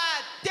 lève-toi,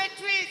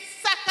 détruis,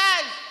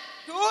 saccage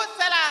tout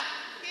cela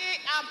qui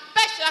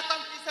empêche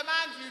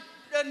l'accomplissement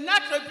de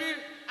notre but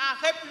en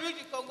République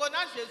du Congo,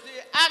 dans Jésus.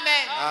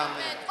 Amen.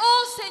 Amen.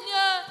 Oh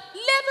Seigneur,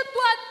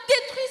 lève-toi,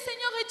 détruis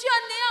Seigneur et Dieu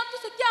anéant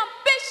tout ce qui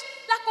empêche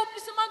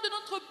l'accomplissement de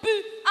notre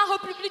but en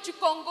République du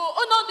Congo.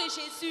 Au nom de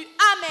Jésus.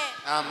 Amen.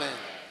 Amen.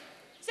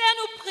 Seigneur,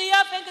 nous prions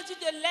afin que tu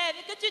te lèves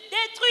et que tu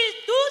détruises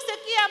tout ce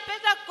qui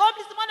empêche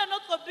l'accomplissement de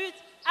notre but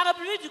en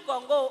République du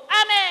Congo.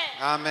 Amen.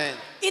 Amen.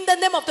 In the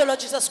name of the Lord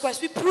Jesus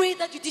Christ, we pray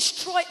that you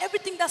destroy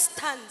everything that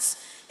stands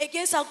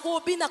against our goal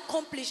being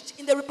accomplished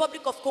in the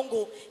Republic of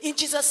Congo. In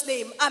Jesus'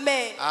 name,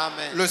 amen.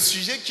 Amen. Le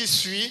sujet qui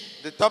suit,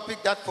 the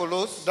topic that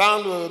follows, dans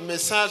le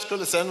message que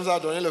le Seigneur nous a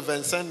donné le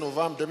 25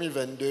 novembre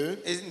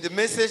 2022, is the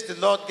message the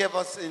Lord gave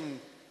us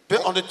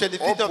on the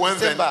 25th of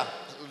December.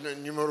 Le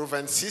numéro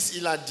 26,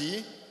 il a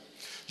dit: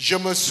 je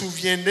me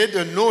souviendrai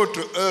de notre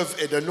œuvre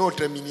et de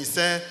notre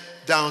ministère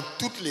dans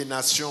toutes les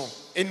nations.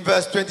 In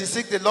verse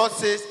 26, the Lord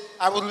says,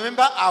 I will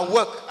remember our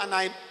work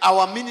and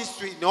our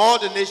ministry in all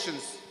the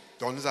nations.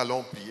 Donc nous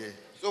allons prier.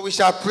 So we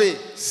shall pray.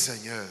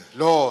 Seigneur,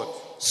 Lord,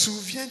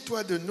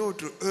 souviens-toi de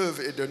notre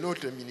œuvre et de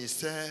notre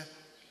ministère.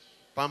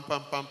 Pam,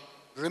 pam, pam.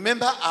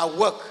 Remember our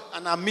work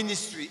and our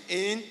ministry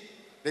in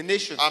the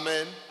nation.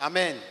 Amen.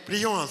 Amen.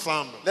 Prions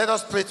ensemble. Let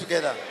us pray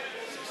together.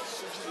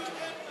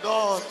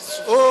 Lord,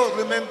 oh,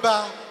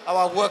 remember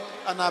our work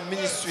and our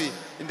ministry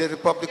in the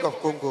Republic of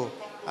Congo.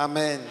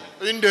 Amen.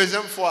 Une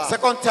deuxième fois.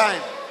 Second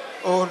time.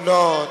 Oh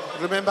Lord,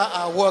 remember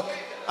our work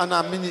and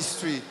our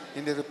ministry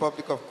in the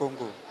Republic of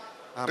Congo.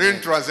 Amen.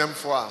 Une troisième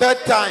fois.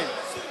 Third time.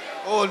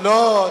 Oh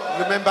Lord,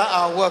 remember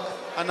our work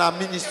and our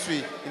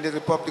ministry in the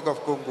Republic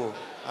of Congo.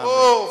 Amen.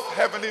 Oh,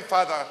 Heavenly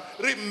Father,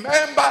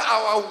 remember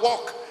our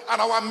work and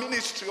our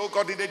ministry, oh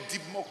God, in the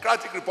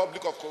Democratic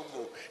Republic of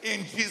Congo.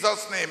 In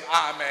Jesus' name,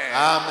 amen.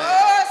 Amen.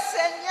 Oh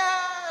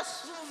Seigneur,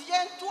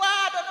 souviens-toi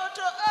de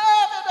notre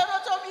œuvre et de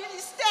notre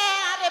ministère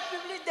en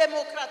République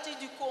démocratique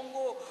du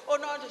Congo. Au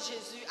nom de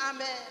Jésus,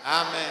 amen.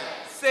 Amen.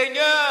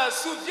 Seigneur,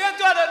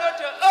 souviens-toi de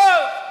notre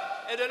œuvre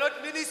et de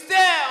notre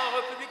ministère en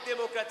République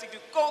démocratique du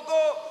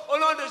Congo, au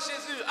nom de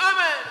Jésus.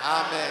 Amen.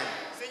 Amen.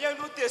 Seigneur,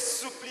 nous te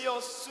supplions,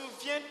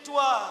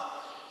 souviens-toi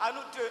à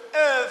notre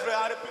œuvre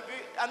en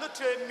République, à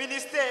notre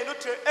ministère,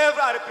 notre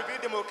œuvre en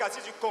République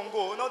démocratique du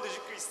Congo, au nom de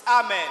Jésus-Christ.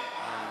 Amen.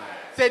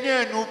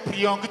 Seigneur, nous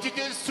prions que tu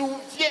te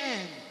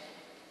souviennes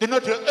de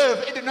notre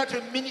œuvre et de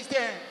notre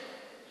ministère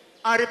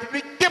en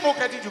République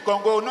démocratique du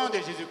Congo, au nom de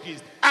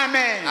Jésus-Christ.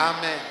 Amen.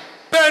 Amen.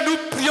 Père, nous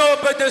prions,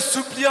 Père, te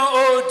supplions,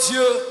 oh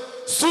Dieu.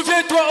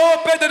 Souviens-toi, oh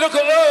Père, de notre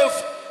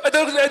œuvre et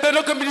de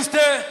notre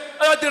ministère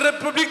à la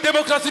République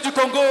démocratique du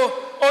Congo,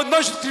 au nom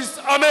de Jésus-Christ.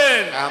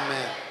 Amen.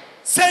 Amen.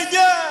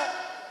 Seigneur,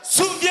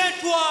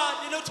 souviens-toi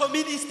de notre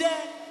ministère,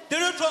 de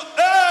notre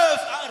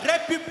œuvre en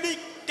République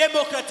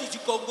démocratique du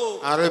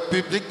Congo. En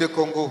République de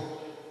Congo.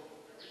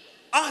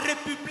 En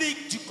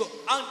République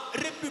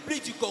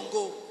du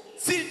Congo.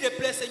 S'il te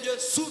plaît, Seigneur,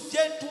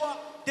 souviens-toi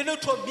de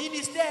notre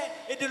ministère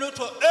et de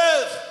notre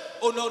œuvre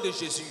au nom de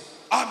Jésus.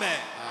 Amen.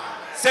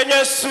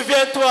 Seigneur,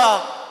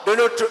 souviens-toi de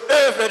notre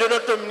œuvre et de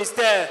notre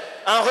ministère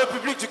en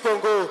République du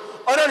Congo,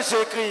 au nom de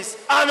Jésus-Christ.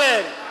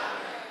 Amen.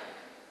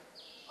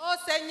 Oh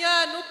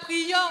Seigneur, nous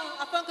prions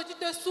afin que tu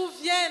te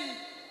souviennes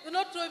de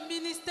notre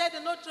ministère, de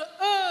notre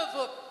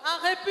œuvre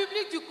en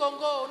République du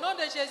Congo, au nom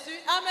de Jésus.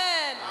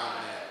 Amen.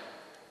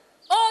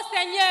 Oh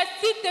Seigneur,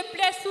 s'il te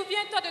plaît,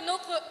 souviens-toi de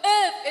notre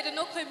œuvre et de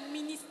notre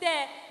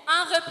ministère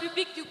en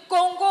République du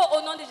Congo,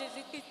 au nom de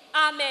Jésus-Christ.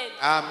 Amen.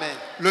 Amen.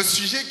 Le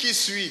sujet qui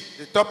suit.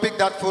 The topic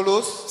that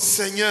follows.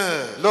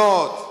 Seigneur,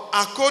 Lord,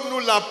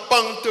 accorde-nous la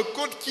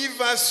Pentecôte qui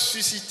va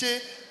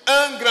susciter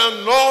un grand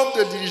nombre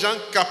de dirigeants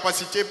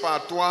capacités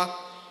par toi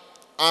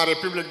en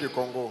République du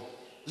Congo.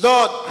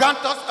 Lord,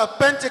 grant us a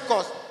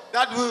Pentecost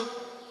that will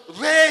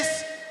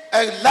raise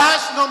a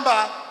large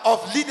number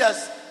of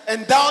leaders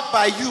endowed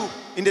by you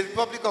in the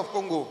Republic of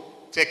Congo.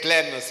 C'est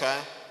clair, n'est-ce pas?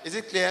 Is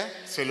it clear?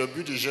 C'est le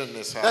but du jeûne,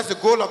 n'est-ce pas? That's the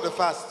goal of the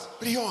fast.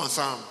 Prions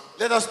ensemble.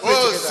 Let us pray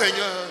Oh together.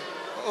 Seigneur,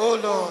 oh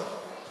Lord,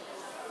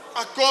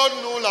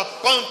 accorde-nous la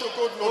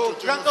Pentecôte, notre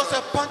Dieu, grant us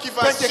a qui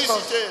va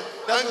Pentecost susciter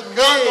that un will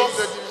grand nombre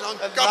de raise dirigeants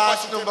a large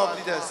capacités number par of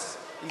leaders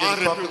in the en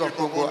Republic of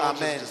Congo.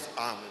 Amen.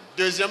 Amen.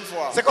 Deuxième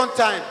fois. Second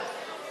time.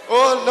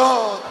 Oh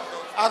Lord,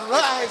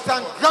 arise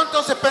and grant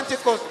us a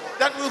Pentecost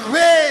that will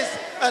raise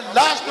a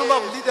large number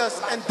of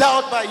leaders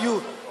endowed by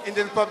you in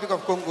the Republic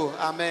of Congo.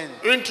 Amen.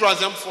 Une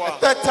troisième fois. A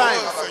third time.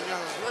 Oh, Seigneur.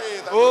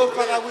 Oh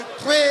Father, we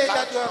pray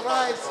that you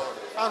arise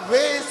and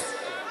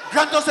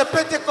grant us a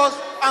Pentecost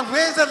and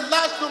raise a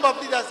large number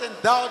of leaders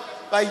endowed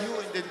by you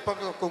in the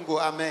Republic of Congo.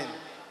 Amen.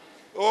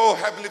 Oh,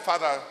 Heavenly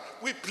Father,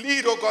 we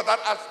plead, oh God, that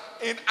as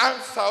in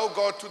answer, oh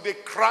God, to the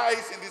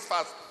cries in this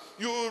fast,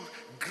 you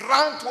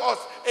grant to us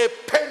a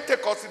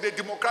Pentecost in the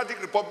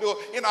Democratic Republic,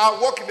 in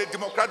our work in the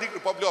Democratic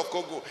Republic of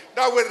Congo,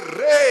 that will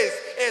raise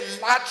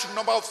a large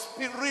number of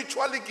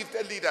spiritually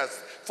gifted leaders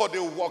for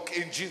the work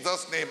in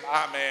Jesus' name.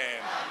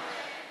 Amen.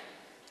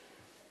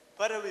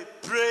 Father, we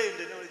pray in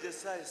the name of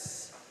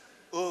Jesus.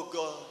 Oh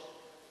God,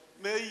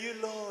 may you,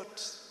 Lord,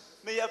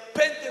 may your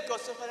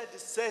Pentecost, oh Father,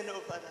 descend, oh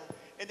Father,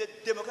 in the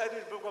Democratic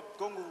Republic of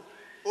Congo.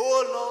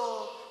 Oh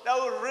Lord, that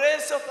will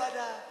raise, oh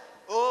Father,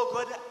 oh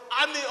God, the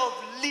army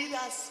of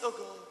leaders, oh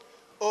God,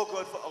 oh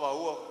God, for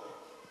our work.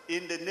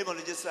 In the name of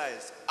Jesus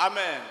Christ.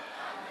 Amen.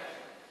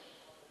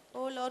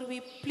 Oh Lord,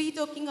 we plead,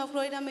 O King of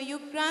Florida, may you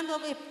grant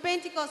of a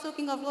Pentecost, O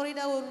King of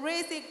Florida, will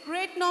raise a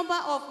great number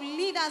of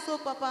leaders, O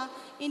Papa,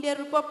 in the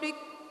Republic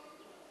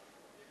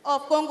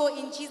of Congo,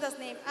 in Jesus'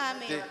 name.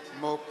 Amen. The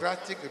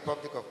Democratic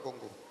Republic of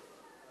Congo.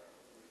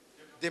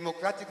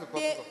 Democratic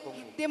Republic of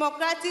Congo.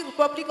 Democratic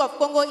Republic of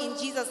Congo, in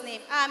Jesus'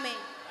 name. Amen.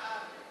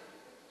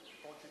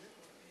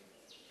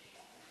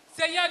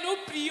 Seigneur, nous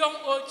prions,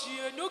 oh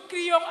Dieu, nous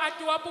crions à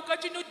toi pour que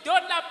tu nous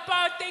donnes la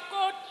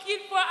Pentecôte qu'il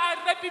faut à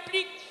la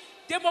République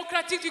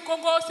démocratique du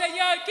Congo,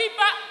 Seigneur, qui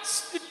va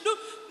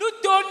nous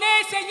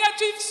donner, Seigneur,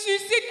 tu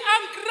suscites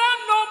un grand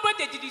nombre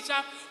de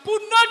dirigeants pour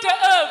notre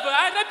œuvre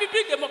à la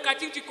République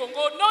démocratique du Congo,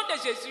 au nom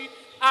de Jésus.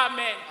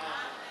 Amen.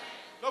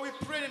 Lord, we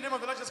pray in the name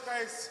of the Lord Jesus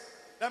Christ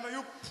that may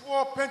you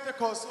pour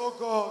Pentecost, oh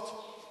God,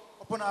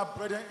 upon our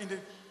brethren in the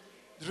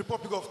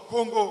Republic of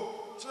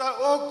Congo. so that,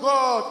 oh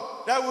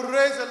God, that will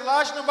raise a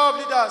large number of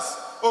leaders,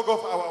 oh God,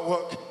 for our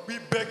work. We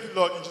beg you,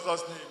 Lord, in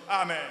Jesus' name.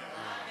 Amen.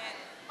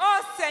 Oh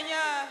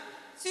Seigneur,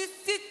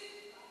 suscite,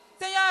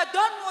 Seigneur,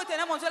 donne-nous,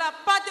 éternel mon Dieu, la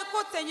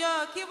Pentecôte,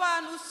 Seigneur, qui va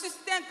nous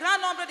susciter un grand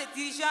nombre de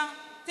dirigeants,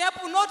 Seigneur,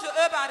 pour notre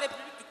œuvre en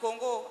République du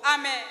Congo.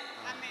 Amen.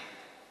 Amen.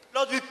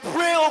 Lord, we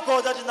pray, oh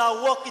God, that in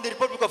our work in the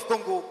Republic of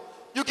Congo,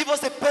 you give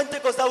us a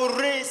Pentecost that will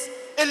raise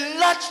a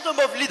large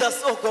number of leaders,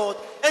 oh God,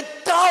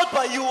 endowed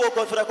by you, oh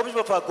God, for the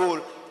accomplishment of our goal.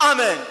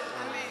 Amen.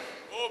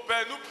 Oh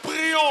Père, nous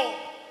prions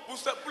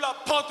pour la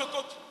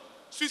Pentecôte.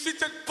 Suscite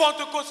cette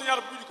Pentecôte, Seigneur,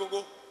 la République du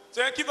Congo.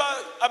 Seigneur, qui va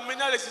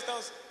amener à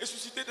l'existence et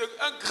susciter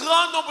un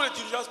grand nombre de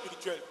dirigeants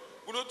spirituels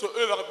pour notre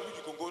œuvre à la République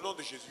du Congo, au nom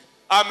de Jésus.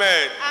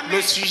 Amen.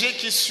 Le sujet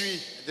qui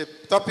suit,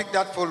 the topic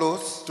that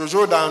follows,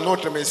 toujours dans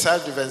notre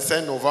message du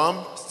 25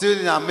 novembre,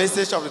 still in our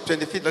message of the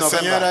 25th le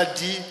Seigneur November, a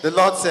dit, the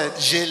Lord said,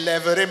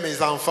 j'élèverai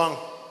mes enfants.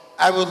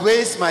 I will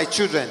raise my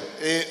children.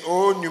 Et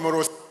au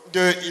numéro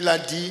 2, il a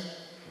dit,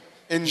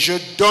 je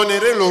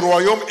donnerai le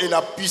royaume et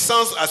la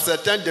puissance à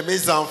certains de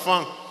mes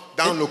enfants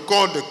dans le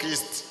corps de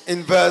Christ.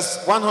 In verse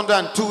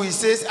 102, he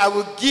says, I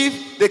will give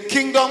the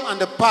kingdom and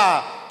the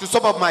power to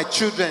some of my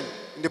children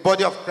in the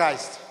body of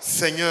Christ.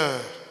 Seigneur,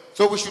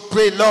 so we should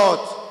pray, Lord,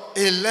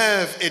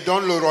 élève et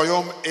donne le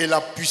royaume et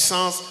la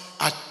puissance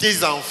à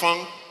tes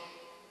enfants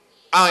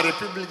en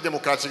République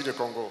démocratique du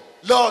Congo.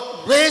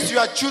 Lord, raise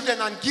your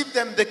children and give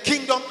them the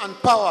kingdom and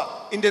power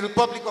in the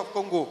Republic of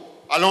Congo.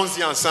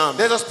 Allons-y ensemble.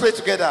 Let us pray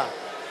together.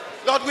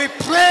 Lord, we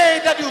pray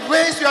that you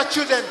raise your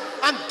children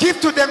and give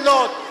to them,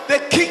 Lord, the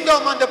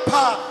kingdom and the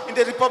power in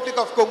the Republic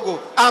of Congo.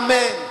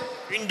 Amen.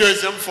 Une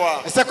deuxième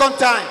fois. A second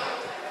time.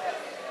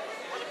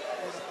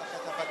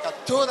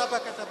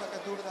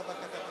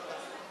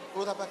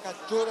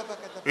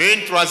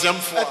 Une troisième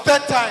fois. A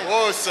third time.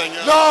 Oh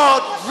Seigneur.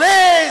 Lord,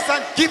 raise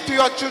and give to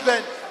your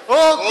children,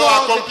 oh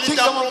God, the accomplis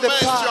ta kingdom of the promesse,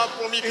 tu as power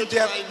promis que in tu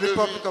the vas élever.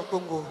 Republic of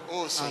Congo.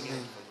 Oh Seigneur.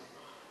 Amen.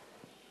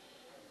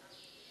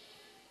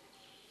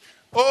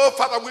 Oh,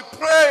 Father, we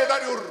pray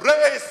that you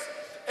raise,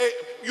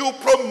 you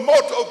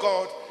promote, oh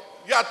God,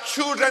 your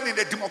children in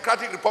the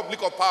Democratic Republic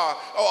of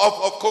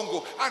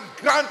Congo and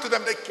grant to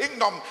them the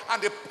kingdom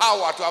and the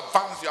power to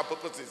advance your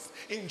purposes.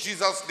 In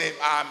Jesus' name,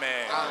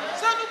 amen.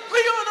 Ça, nous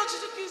prions au nom de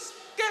Jésus-Christ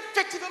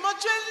qu'effectivement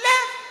tu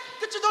élèves,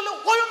 que tu donnes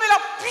le royaume et la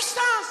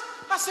puissance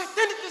à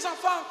certains de tes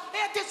enfants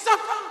et à tes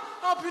enfants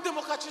en République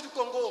démocratique du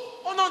Congo.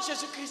 Au nom de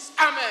Jésus-Christ,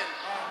 amen.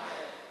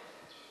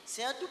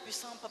 Seigneur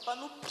Tout-Puissant, Papa,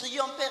 nous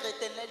prions, Père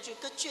éternel Dieu,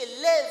 que tu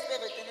élèves,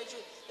 Père éternel Dieu,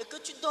 et que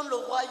tu donnes le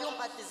royaume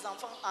à tes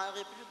enfants en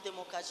République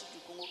démocratique du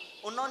Congo.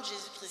 Au nom de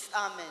Jésus-Christ,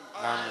 amen.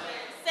 Amen.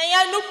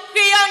 Seigneur, nous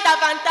prions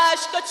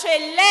davantage que tu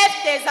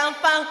élèves tes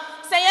enfants.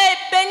 Seigneur, et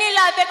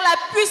bénis-les avec la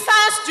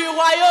puissance du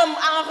royaume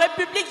en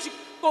République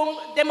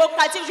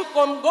démocratique du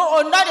Congo.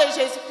 Au nom de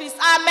Jésus-Christ,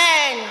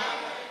 amen.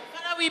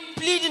 Father, we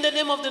plead in the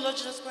name of the Lord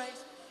Jesus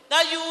Christ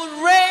that you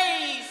will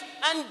raise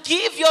and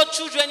give your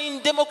children in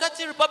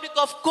Democratic Republic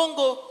of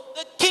Congo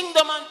the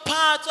kingdom and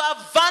power to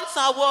advance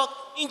our work.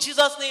 In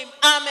Jesus' name,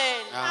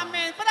 amen.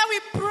 Amen. Father, we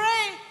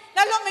pray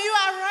that Lord, may you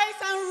arise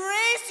and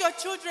raise your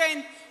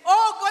children,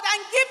 oh God,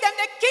 and give them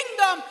the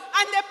kingdom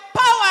and the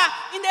power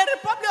in the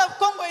Republic of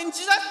Congo. In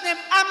Jesus' name,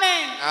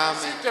 amen.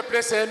 S'il te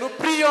plaît, Seigneur, nous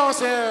prions,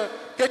 Seigneur,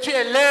 que tu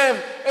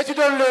élèves et tu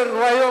donnes le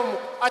royaume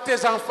à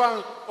tes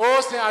enfants,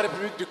 oh Seigneur, à la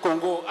République du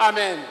Congo.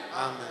 Amen.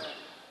 Amen.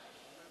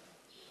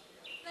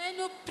 Seigneur,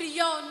 nous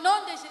prions au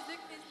nom de Jésus-Christ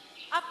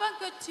afin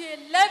que tu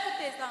élèves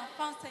tes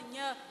enfants,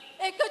 Seigneur,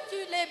 et que tu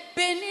les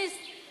bénisses,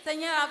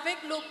 Seigneur, avec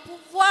le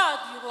pouvoir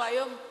du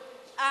royaume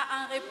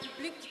en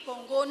République du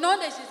Congo. Au nom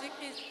de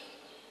Jésus-Christ.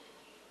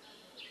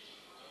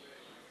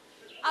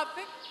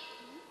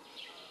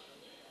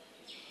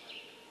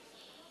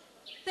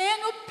 Seigneur,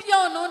 nous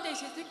prions au nom de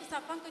Jésus-Christ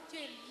afin que tu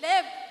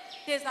élèves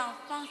tes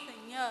enfants,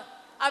 Seigneur,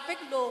 avec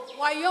le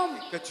royaume.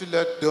 Que tu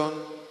leur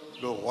donnes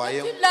le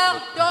royaume. Que tu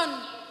leur donnes,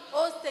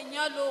 ô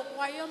Seigneur, le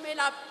royaume et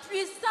la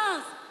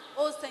puissance,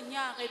 ô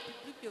Seigneur, en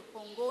République du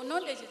Congo. Au nom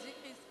de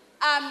Jésus-Christ.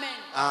 Amen.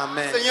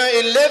 Amen. Seigneur,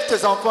 élève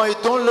tes enfants et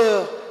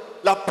donne-leur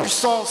la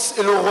puissance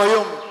et le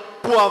royaume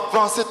pour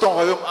avancer ton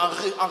royaume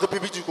en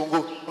République du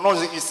Congo. Au nom de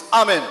Jésus-Christ.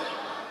 Amen.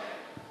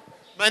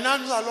 Maintenant,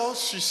 nous allons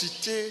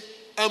susciter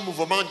un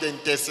mouvement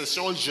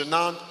d'intercession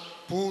gênante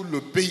pour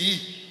le pays.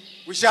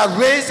 We shall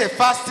raise a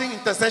fasting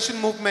intercession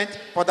movement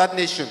for that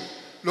nation.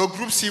 Le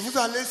groupe, si vous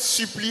allez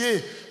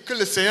supplier que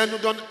le Seigneur nous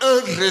donne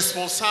un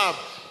responsable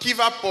qui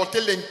va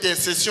porter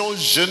l'intercession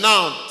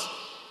gênante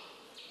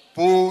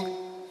pour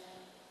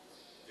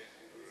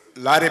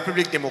la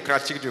République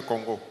démocratique du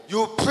Congo.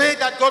 You pray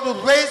that God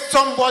will raise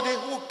somebody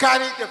who will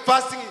carry the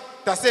fasting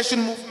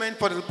intercession movement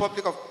for the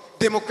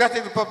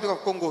Democratic Republic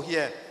of Congo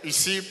here.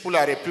 Ici pour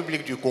la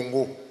République du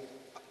Congo.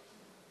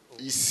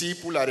 Ici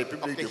pour la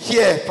République du Congo.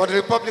 Here for the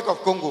Republic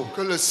of Congo.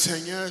 Que le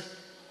Seigneur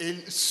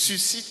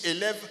suscite,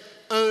 élève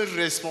un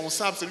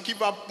responsable, celui qui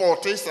va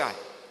porter ça.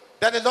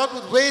 That the Lord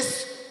would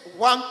raise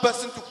one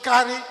person to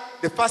carry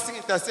the fasting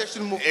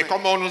intercession movement. Et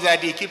comme on nous a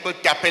dit, qui peut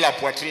taper la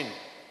poitrine.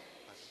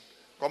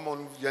 comme on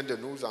vient de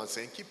nous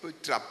enseigner, qui peut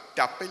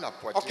taper la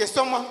poitrine. Okay,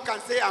 someone who can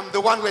say, I'm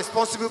the one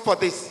responsible for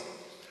this.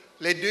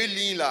 Les deux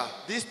lignes là.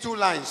 These two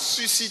lines.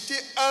 Susciter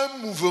un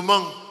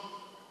mouvement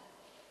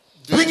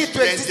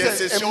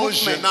d'intercession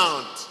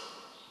gênante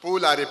pour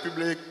la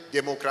République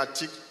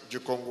démocratique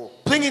du Congo.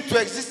 Bring into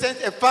existence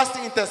a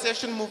fasting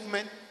intercession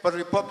movement for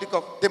the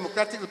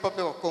Democratic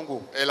Republic of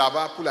Congo. Et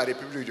là-bas pour la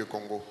République du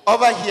Congo.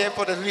 Over here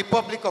for the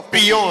Republic of Congo.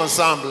 Prions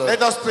ensemble.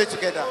 Let us pray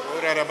together.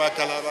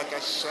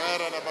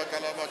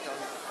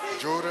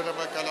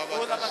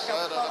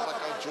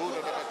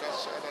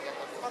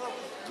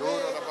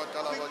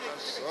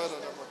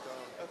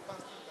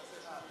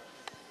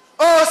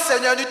 Oh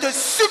Seigneur, nous te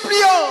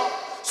supplions,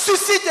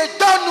 suscite et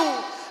donne-nous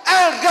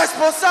un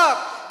responsable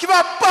qui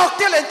va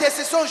porter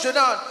l'intercession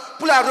gênante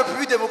pour la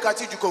République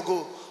démocratique du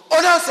Congo.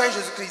 Au nom de Seigneur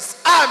Jésus-Christ.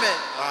 Amen.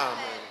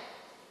 Amen.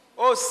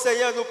 Oh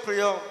Seigneur, nous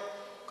prions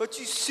que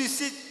tu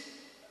suscites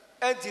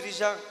un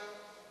dirigeant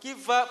qui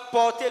va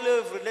porter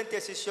l'œuvre de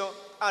l'intercession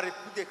en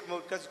République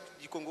démocratique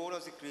du Congo. Au nom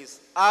de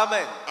Jésus-Christ.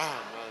 Amen.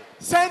 Amen.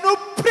 Seigneur,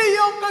 nous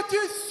prions que tu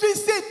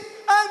suscites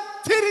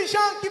un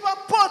dirigeant qui va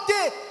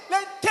porter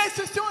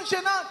l'intercession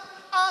gênante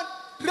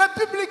en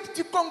République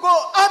du Congo.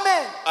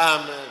 Amen.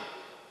 Amen.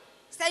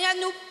 Seigneur,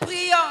 nous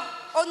prions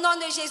au nom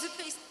de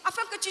Jésus-Christ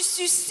afin que tu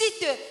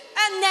suscites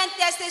un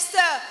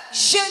intercesseur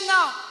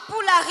gênant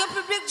pour la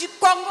République du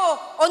Congo.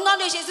 Au nom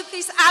de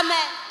Jésus-Christ.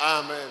 Amen.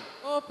 Amen.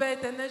 Oh Père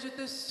éternel, je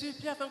te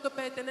supplie afin que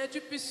Père éternel,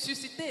 tu puisses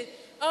susciter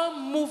un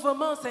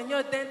mouvement,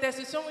 Seigneur,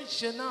 d'intercession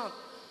gênante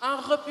en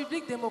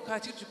République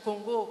démocratique du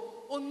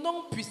Congo. Au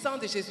nom puissant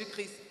de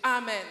Jésus-Christ.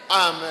 Amen.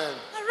 Amen.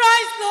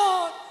 Arise,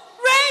 Lord.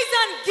 Raise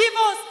and give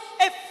us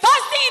a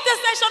fasting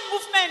intercession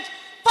movement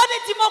for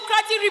the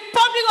Democratic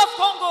Republic of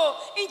Congo.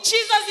 In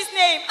Jesus'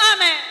 name.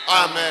 Amen.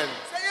 Amen.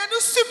 Seigneur, nous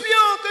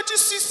supplions que tu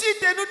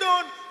suscites et nous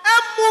donnes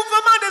un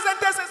mouvement des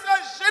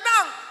intercesseurs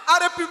gênants en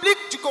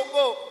République du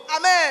Congo.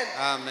 Amen.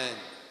 Amen.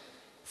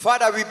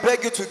 Father, we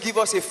beg you to give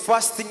us a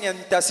fasting and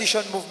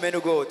intercession movement, O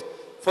God,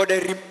 for the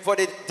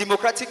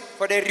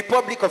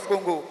Republic of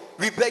Congo.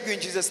 We beg you in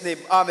Jesus' name.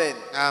 Amen.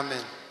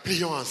 Amen.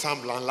 Prions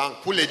ensemble en langue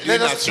pour les deux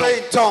Let us nations. pray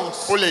in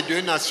tongues. Pour les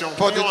deux nations.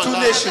 For the Prions en two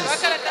langue. nations.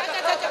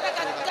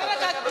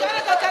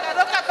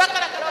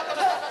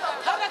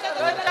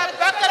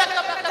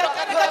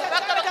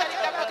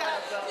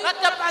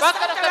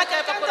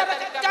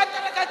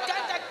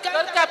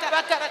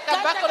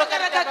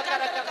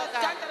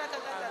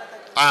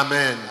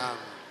 Amen.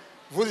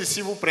 Vous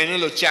ici, vous prenez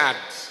le Tchad.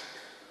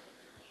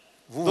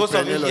 Vous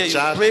prenez le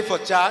Tchad. Pray for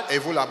Chad. Et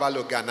vous là-bas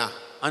le Ghana.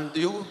 And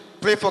you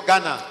pray for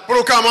Ghana.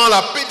 Proclamons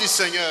la paix du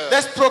Seigneur.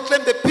 Let's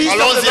proclaim the peace of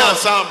the Allons-y Lord.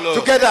 ensemble.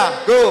 Together,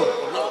 go.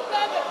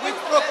 We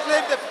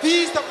proclaim the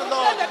peace of the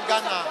Lord in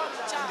Ghana.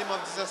 In the name of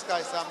Jesus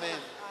Christ, amen.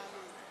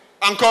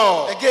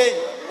 Encore. Again,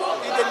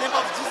 in the name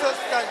of Jesus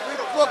Christ, we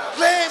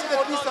proclaim the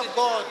peace of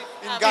God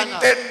in Ghana. In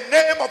the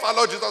name of our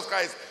Lord Jesus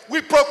Christ,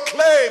 we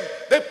proclaim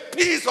the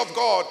peace of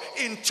God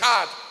in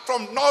Chad,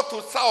 from north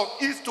to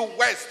south, east to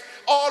west,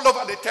 all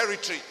over the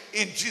territory.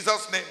 In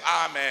Jesus' name,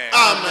 amen.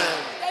 Amen.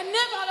 In the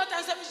name of our Lord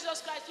and Savior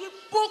Jesus Christ, we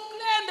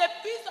proclaim the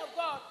peace of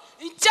God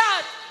in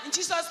Chad. In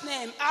Jesus'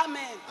 name,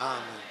 amen.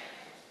 Amen.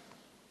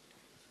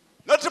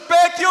 Notre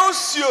Père qui est aux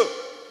cieux,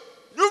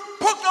 nous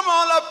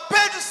proclamons la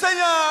paix du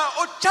Seigneur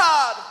au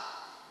Tchad,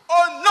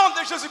 au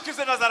nom de Jésus-Christ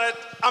de Nazareth.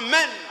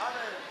 Amen.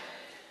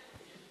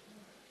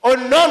 Au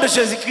nom de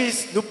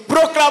Jésus-Christ, nous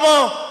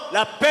proclamons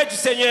la paix du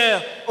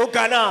Seigneur au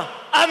Ghana.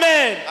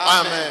 Amen.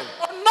 Amen.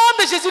 Au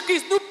nom de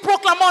Jésus-Christ, nous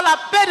proclamons la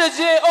paix de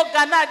Dieu au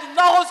Ghana, du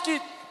nord au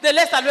sud, de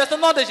l'est à l'ouest, au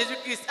nom de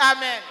Jésus-Christ.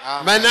 Amen.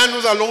 Maintenant,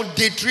 nous allons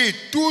détruire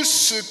tout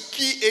ce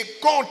qui est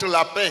contre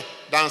la paix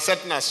dans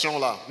cette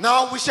nation-là.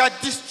 Now we shall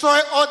destroy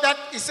all that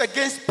is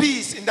against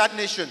peace in that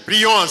nation.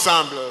 Prions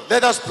ensemble.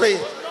 Let us pray.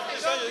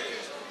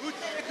 Nous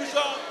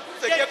détruisons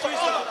ce qui est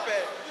contre la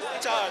paix.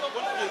 Tchad,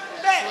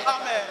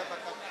 amen.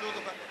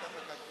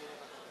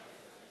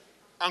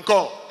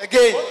 Encore.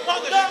 Again,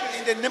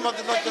 in the name of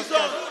the Lord Jesus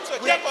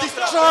Christ, we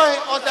destroy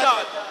all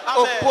that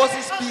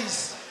opposes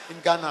peace in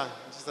Ghana.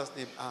 In Jesus'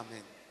 name,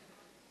 amen.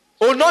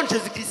 Au nom de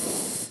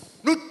Jésus-Christ,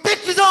 nous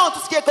détruisons tout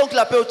ce qui est contre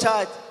la paix au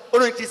Tchad. Au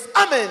nom de Christ.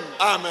 Amen.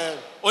 Amen.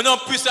 Au nom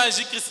puissant de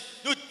Jésus-Christ,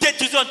 nous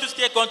détruisons tout ce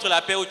qui est contre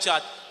la paix au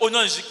Tchad. Au nom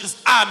de Jésus-Christ.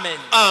 Amen.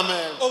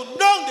 Amen. Au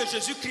nom de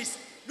Jésus-Christ,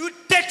 nous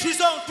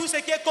détruisons tout ce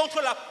qui est contre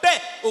la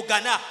paix au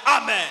Ghana.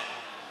 Amen.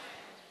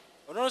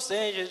 Au nom de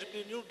Seigneur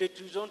Jésus-Christ, nous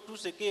détruisons tout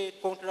ce qui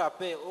est contre la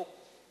paix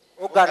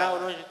au Ghana. Au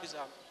nom de Jésus-Christ.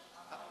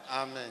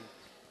 Amen.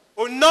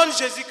 Au nom de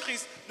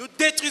Jésus-Christ, nous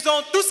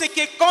détruisons tout ce qui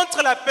est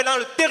contre la paix dans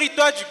le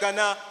territoire du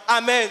Ghana.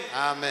 Amen.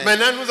 Amen.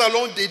 Maintenant, nous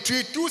allons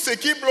détruire tout ce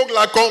qui bloque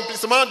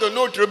l'accomplissement de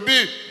notre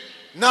but.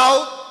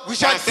 Now we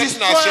shall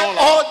destroy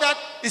all that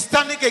is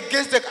standing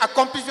against the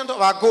accomplishment of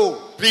our goal.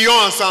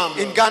 Prions ensemble.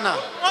 In Ghana.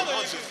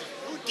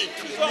 Nous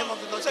détruisons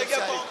tout ce qui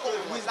est contre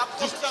We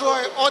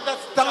destroy all that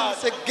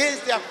stands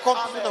against the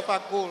accomplishment of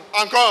our goal.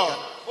 Encore.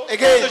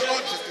 Again.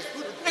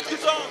 Nous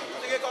détruisons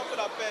ce qui est contre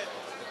la paix.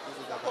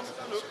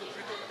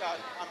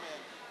 Amen.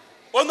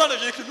 Au nom de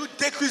Jésus-Christ, nous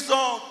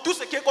détruisons tout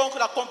ce qui est contre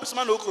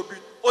l'accomplissement de notre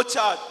but au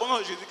Tchad. Au nom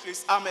de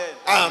Jésus-Christ. Amen.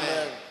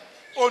 Amen.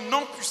 Au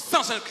nom puissant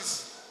de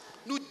Jésus-Christ,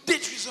 nous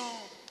détruisons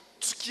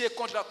tout ce qui est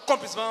contre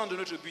l'accomplissement de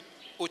notre but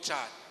au Tchad.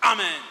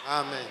 Amen.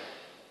 Amen.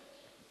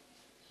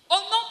 Au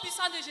nom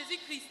puissant de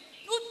Jésus-Christ,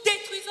 nous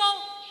détruisons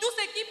tout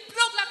ce qui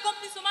bloque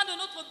l'accomplissement de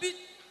notre but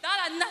dans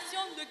la nation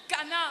de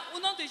Ghana. Au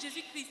nom de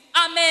Jésus-Christ.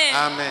 Amen.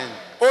 Amen.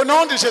 Au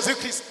nom de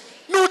Jésus-Christ,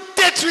 nous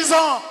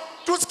détruisons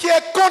tout ce qui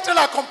est contre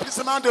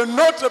l'accomplissement de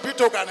notre but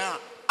au Ghana.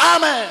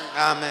 Amen.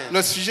 Amen.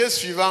 Le sujet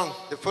suivant.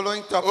 The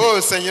following topic. Oh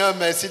Seigneur,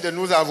 merci de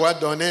nous avoir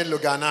donné le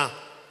Ghana.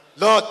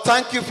 Lord,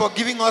 thank you for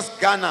giving us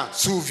Ghana.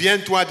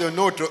 Souviens-toi de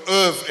notre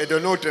œuvre et de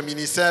notre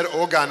ministère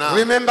au Ghana.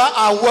 Remember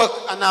our work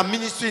and our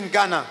ministry in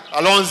Ghana.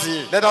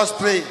 Allons-y. Let us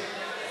pray.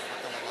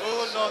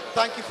 Oh Lord,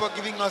 thank you for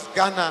giving us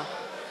Ghana.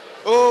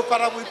 Oh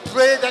Father, we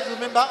pray that you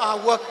remember our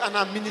work and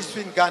our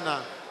ministry in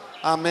Ghana.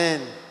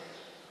 Amen.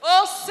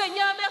 Oh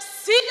Seigneur,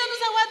 merci de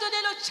nous avoir donné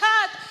le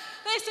Tchad.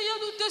 Et Seigneur,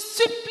 nous te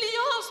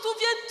supplions,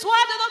 souviens-toi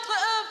de notre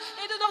œuvre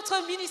et de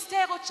notre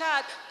ministère au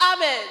Tchad.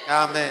 Amen.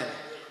 Amen.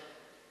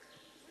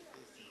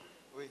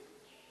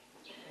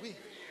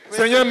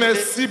 Seigneur,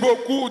 merci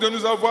beaucoup de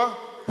nous avoir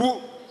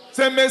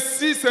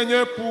merci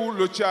Seigneur pour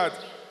le Tchad.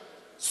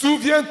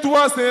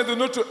 Souviens-toi Seigneur de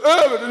notre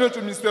œuvre, de notre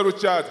ministère au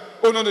Tchad.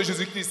 Au nom de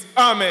Jésus-Christ.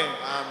 Amen.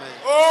 Amen.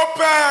 Oh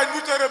Père,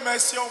 nous te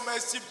remercions,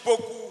 merci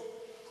beaucoup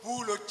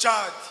pour le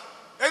Tchad.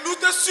 Et nous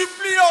te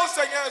supplions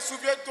Seigneur,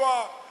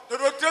 souviens-toi de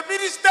notre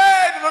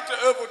ministère, de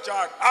notre œuvre au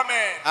Tchad.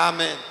 Amen.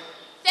 Amen.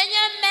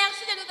 Seigneur,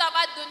 merci de nous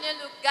avoir donné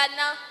le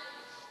Ghana.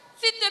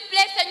 S'il te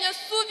plaît, Seigneur,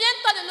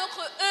 souviens-toi de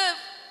notre œuvre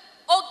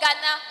au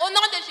Ghana, au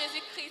nom de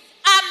Jésus-Christ.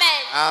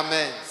 Amen.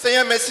 Amen.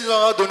 Seigneur, merci de nous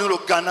avoir donné le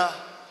Ghana.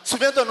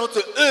 Souviens-toi de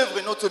notre œuvre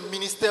et notre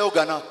ministère au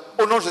Ghana,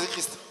 au nom de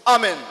Jésus-Christ.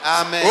 Amen.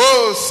 Amen.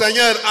 Oh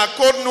Seigneur,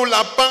 accorde-nous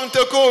la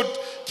Pentecôte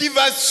qui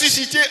va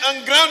susciter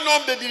un grand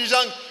nombre de dirigeants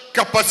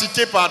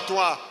capacités par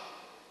toi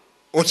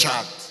au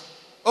Tchad.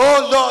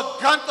 Oh Lord,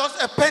 grant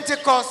us a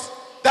Pentecost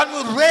that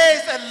will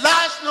raise a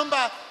large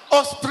number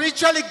of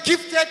spiritually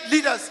gifted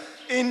leaders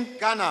in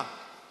Ghana.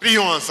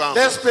 Prions ensemble.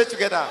 Let's pray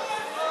together.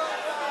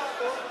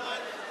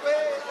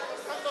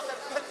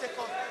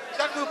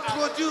 That will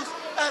produce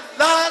a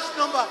large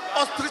number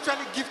of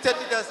spiritually gifted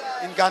leaders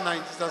in Ghana.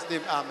 In Jesus'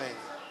 name, amen.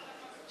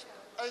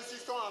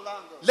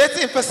 Let's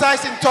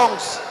emphasize in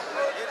tongues.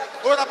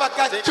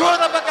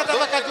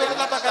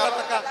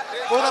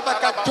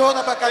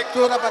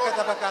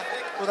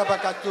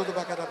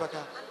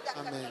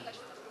 Amen.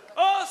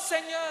 Oh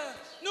Seigneur,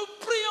 nous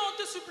prions,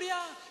 te supplions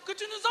que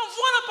tu nous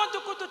envoies la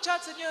Pentecôte au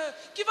Tchad, Seigneur,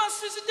 qui va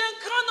susciter un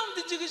grand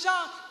nombre de dirigeants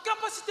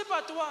capacités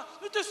par toi.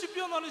 Nous te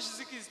supplions dans le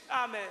Jésus-Christ.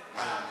 Amen.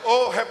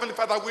 Oh, Heavenly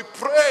Father, we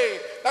pray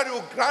that you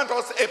grant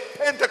us a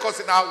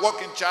Pentecost in our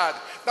work in Chad,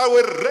 that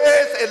will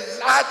raise a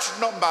large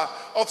number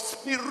of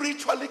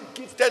spiritually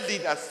gifted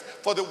leaders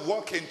for the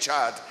work in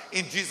Chad.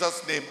 In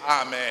Jesus' name,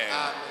 amen.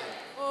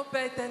 Oh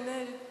Père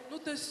éternel, nous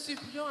te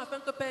supplions afin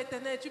que Père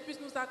éternel, tu puisses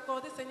nous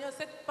accorder, Seigneur,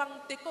 cette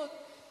Pentecôte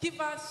qui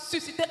va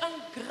susciter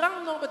un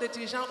grand nombre de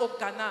dirigeants au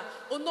Ghana,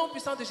 au nom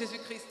puissant de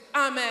Jésus-Christ.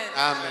 Amen.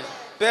 Amen.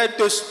 Père,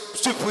 te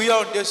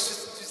supplions de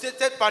susciter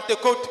cette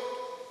Pentecôte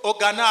au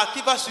Ghana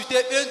qui va susciter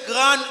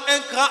un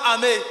grand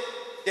armée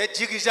des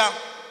dirigeants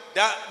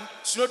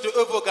sur notre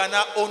œuvre au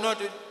Ghana, au nom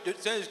de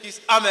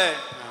Jésus-Christ. Amen.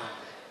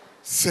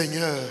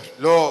 Seigneur,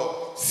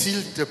 Lord,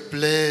 s'il te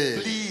plaît,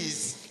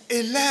 please,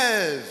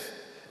 élève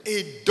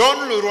et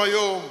donne le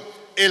royaume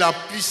et la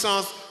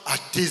puissance à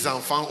tes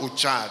enfants au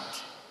Tchad.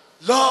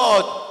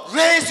 Lord,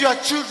 raise your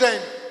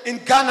children in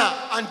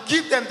Ghana and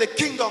give them the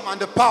kingdom and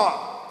the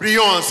power.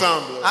 Prions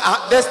ensemble.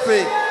 Let's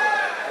pray.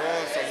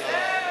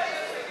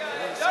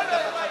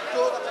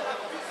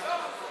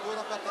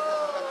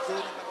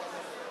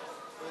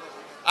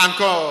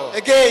 Encore.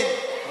 Again.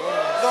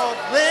 Lord,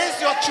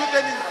 raise your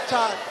children in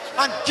Chad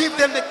and give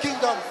them the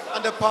kingdom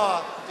and the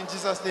power. In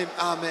Jesus' name,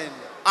 amen.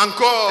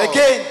 Encore.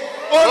 Again.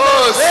 Oh,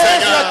 Lord, raise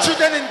Seigneur. your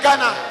children in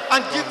Ghana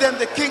and give them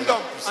the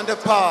kingdom and the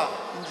power.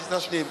 In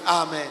Jesus' name,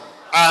 amen.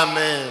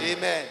 Amen.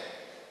 Amen.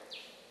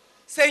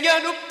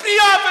 Seigneur, nous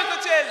prions afin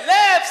que tu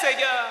élèves,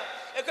 Seigneur,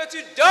 et que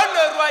tu donnes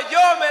le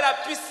royaume et la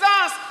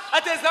puissance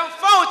à tes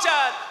enfants au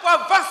Tchad pour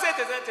avancer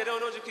tes intérêts au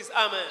nom de Christ.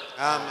 Amen.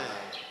 Amen.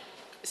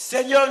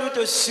 Seigneur, nous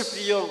te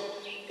supplions,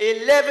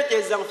 élève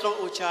tes enfants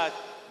au Tchad,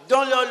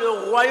 donne-leur le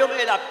royaume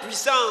et la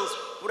puissance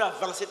pour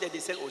avancer tes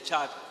desseins au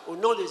Tchad. Au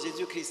nom de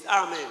Jésus-Christ.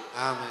 Amen.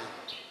 Amen.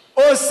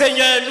 Oh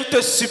Seigneur, nous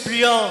te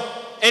supplions,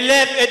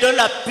 élève et donne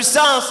la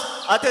puissance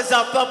à tes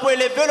enfants pour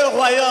élever le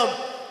royaume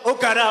au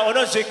Ghana, au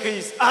nom de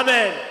Jésus-Christ.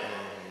 Amen.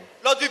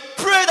 Lord, we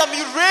pray that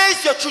you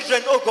raise your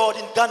children, oh God,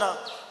 in Ghana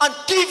and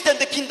give them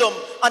the kingdom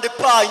and the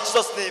power in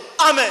Jesus' name.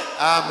 Amen.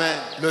 Amen.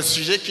 Le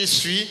sujet qui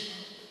suit,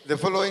 the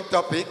following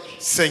topic,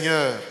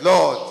 Seigneur,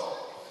 Lord,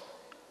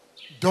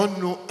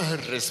 donne-nous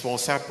un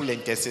responsable pour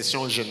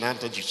l'intercession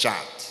gênante du Tchad.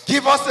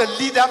 give us a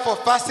leader for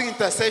fasting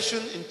intercession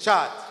in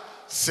Chad.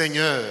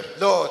 Seigneur,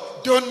 Lord,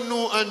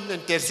 donne-nous un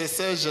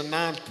intercesseur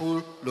gênant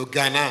pour le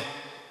Ghana.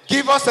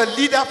 give us a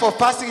leader for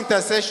fasting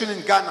intercession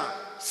in Ghana.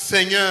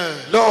 Seigneur,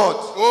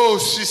 Lord, oh,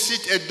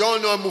 suscite et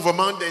donne un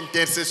mouvement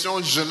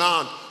d'intercession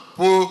jeûnante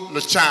pour le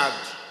Tchad.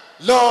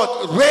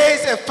 Lord,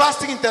 raise a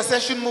fasting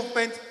intercession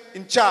movement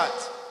in Chad.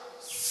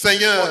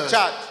 Seigneur, For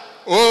Chad.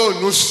 oh,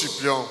 nous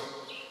supplions,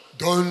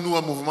 donne-nous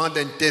un mouvement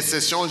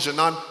d'intercession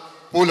jeûnante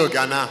pour le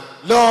Ghana.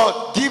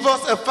 Lord, give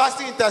us a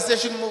fasting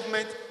intercession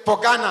movement for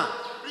Ghana.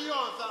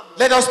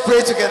 Let us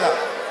pray together.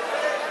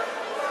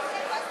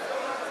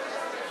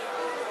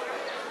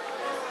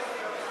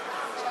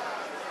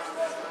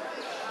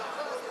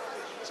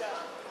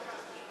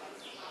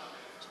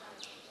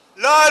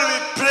 Lord, we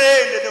pray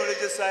in the name of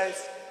Jesus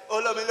Christ. Oh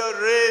Lord, may Lord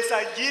raise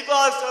and give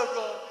us, oh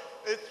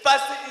God, a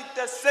fasting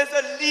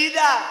intercessor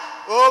leader.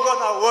 Oh God,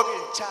 now work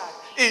in charge.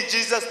 In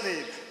Jesus'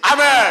 name.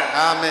 Amen.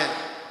 Amen.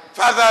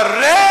 Father,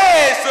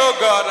 raise, oh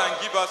God,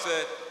 and give us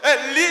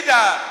a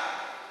leader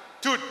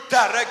to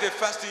direct the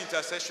fasting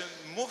intercession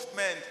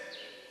movement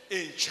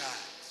in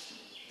charge.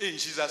 In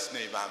Jesus'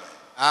 name,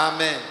 amen.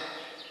 Amen.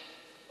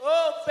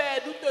 Oh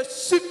Père, nous te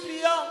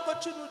supplions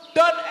que tu nous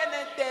donnes un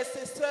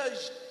intercesseur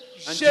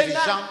Un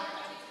jeûnant,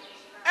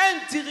 un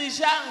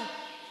dirigeant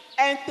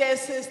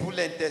intercesseur pour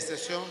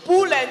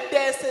pour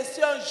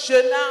l'intercession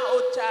jeûnant au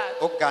Tchad,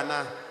 au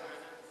Ghana.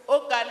 au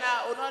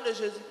Ghana, au nom de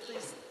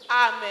Jésus-Christ.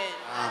 Amen.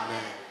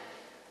 Amen.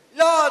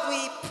 Lord,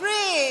 we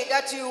pray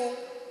that you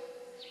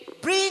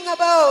bring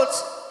about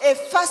a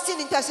fasting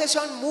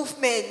intercession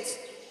movement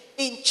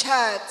in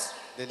Chad,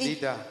 The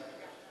leader.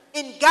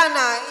 in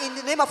Ghana, in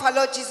the name of our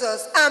Lord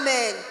Jesus.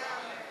 Amen.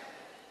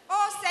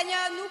 Oh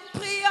Seigneur, nous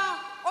prions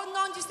au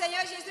nom du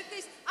Seigneur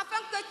Jésus-Christ afin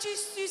que tu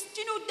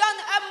nous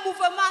donnes un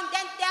mouvement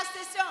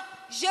d'intercession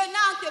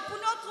jeûnante pour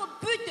notre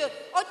but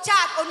au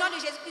Tchad, au nom de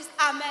Jésus-Christ.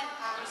 Amen.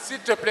 S'il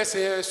te plaît,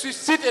 Seigneur,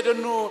 suscite et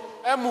donne-nous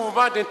un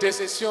mouvement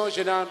d'intercession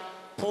gênant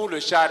pour le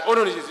Tchad. Au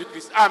nom de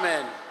Jésus-Christ.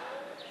 Amen.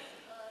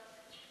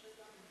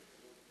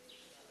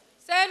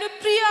 Seigneur, nous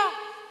prions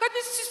que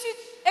tu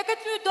suscites et que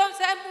tu nous donnes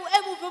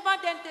un mouvement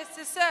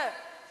d'intercession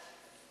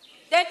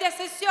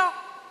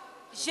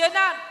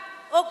gênant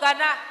au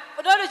Ghana.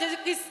 Au nom de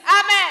Jésus-Christ.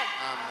 Amen.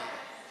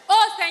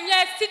 Oh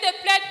Seigneur, s'il te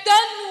plaît,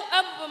 donne-nous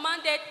un mouvement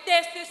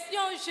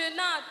d'intercession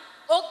jeûnante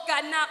au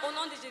Ghana, au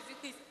nom de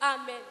Jésus-Christ.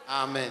 Amen.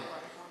 Amen.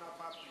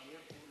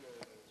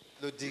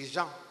 Le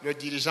dirigeant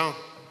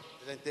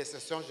de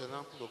l'intercession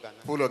jeûnant pour le Ghana.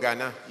 Pour le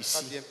Ghana, Pas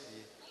ici. bien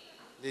prié.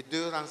 Les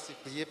deux rangs, c'est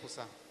prier pour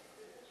ça.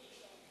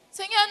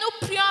 Seigneur,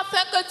 nous prions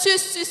afin que tu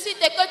suscites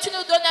et que tu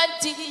nous donnes un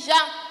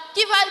dirigeant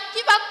qui va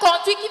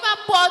conduire, qui va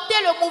porter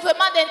le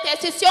mouvement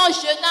d'intercession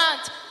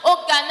jeûnante au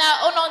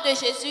Ghana, au nom de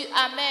Jésus.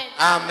 Amen.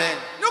 Amen.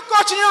 Nous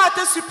continuons à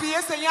te supplier,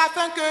 Seigneur,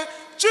 afin que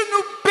tu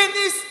nous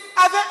bénisses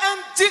avec un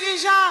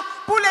dirigeant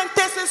pour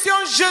l'intercession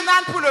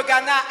jeûnante pour le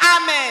Ghana.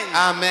 Amen.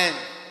 Amen.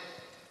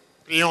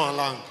 Prions en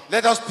langue.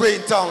 Let us pray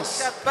in tongues.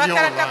 Prions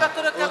en langue.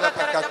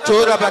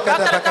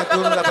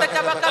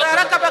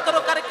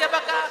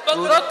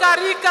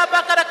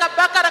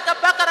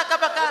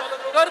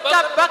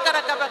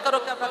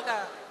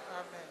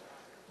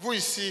 Vous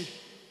ici,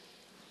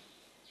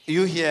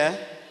 you here,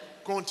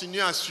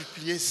 continuez à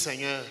supplier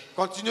Seigneur.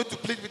 Continue to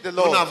plead with the Nous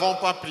Lord. n'avons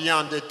pas prié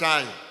en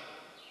détail.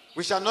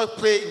 We shall not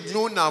pray in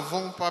Nous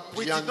n'avons pas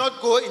We prié en did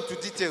not go into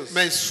details.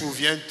 Mais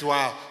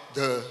souviens-toi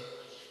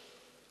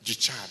du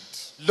Tchad.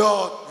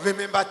 Lord,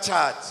 remember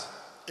Chad.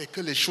 Et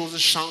que les choses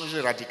changent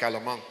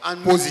radicalement,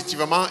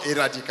 positivement et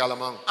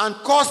radicalement. And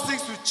cause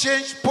things to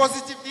change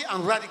positively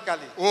and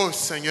radically. Oh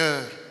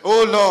Seigneur,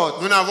 oh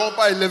Lord, nous n'avons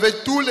pas élevé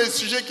tous les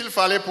sujets qu'il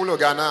fallait pour le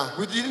Ghana.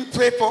 We didn't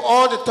pray for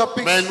all the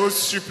topics. Mais nous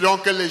supplions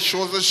que les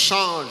choses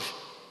changent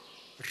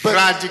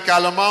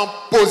radicalement,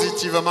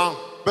 positivement.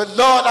 But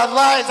Lord,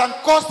 arise and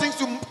cause things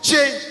to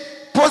change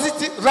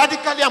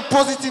radically and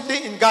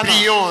positively in Ghana.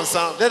 Prions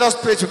ensemble. Let us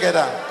pray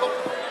together.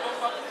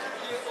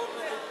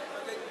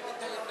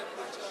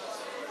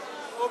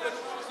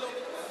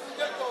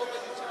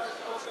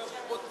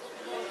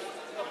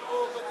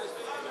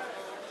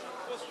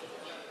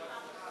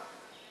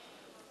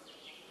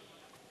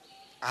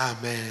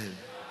 Amen.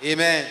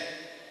 Amen.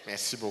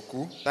 Merci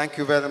beaucoup. Thank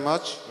you very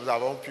much. Nous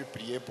avons pu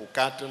prier pour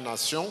 4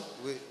 nations.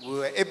 We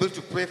were able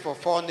to pray for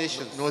 4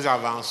 nations. Nous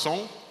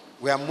avançons.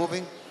 We are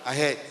moving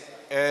ahead.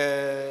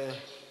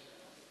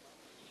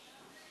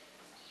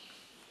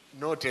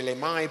 Notre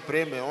élément est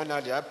prêt, mais on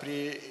a déjà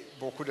pris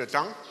beaucoup de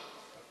temps.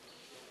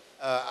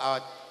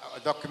 Our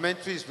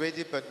documentary is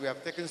ready, but we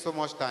have taken so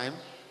much time.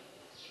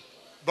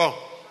 Bon.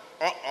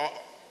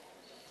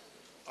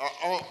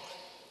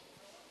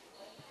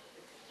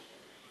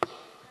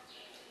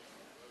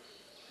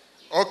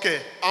 Ok,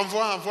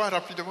 envoie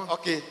rapidement.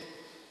 Ok,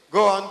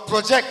 go on,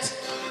 project.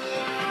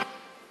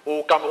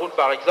 Au Cameroun,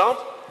 par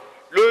exemple,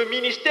 le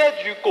ministère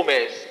du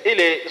Commerce et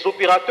les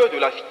opérateurs de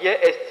la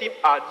filière estiment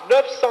à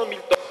 900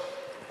 000 tonnes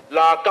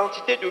la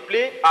quantité de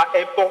blé à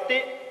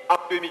importer en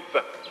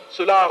 2020.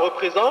 Cela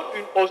représente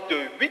une hausse de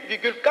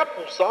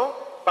 8,4%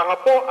 par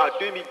rapport à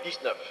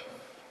 2019.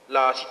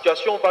 La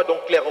situation va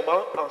donc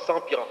clairement en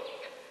s'empirant.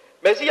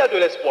 Mais il y a de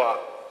l'espoir.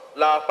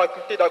 La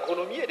faculté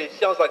d'agronomie et des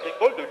sciences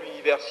agricoles de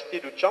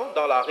l'université de Tchang,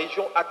 dans la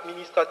région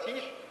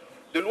administrative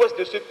de l'ouest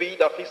de ce pays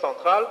d'Afrique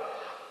centrale,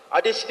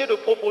 a décidé de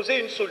proposer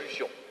une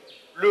solution.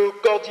 Le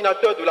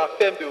coordinateur de la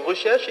ferme de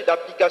recherche et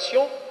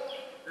d'application,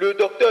 le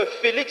docteur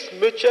Félix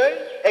Mechel,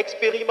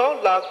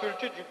 expérimente la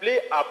culture du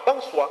blé à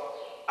Bansois,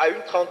 à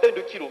une trentaine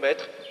de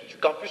kilomètres du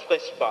campus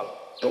principal.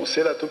 Donc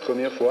c'est la toute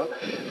première fois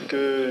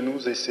que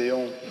nous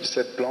essayons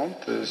cette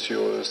plante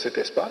sur cet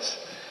espace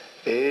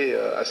et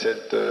à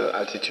cette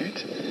altitude.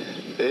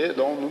 Et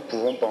donc nous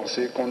pouvons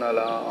penser qu'on a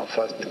là en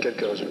face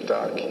quelques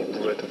résultats qui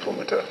pourraient être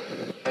promoteurs.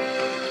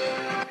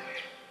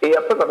 Et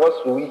après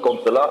avoir souri comme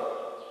cela,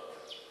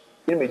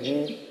 il me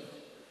dit,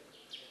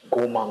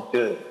 gros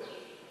menteur,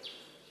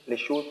 les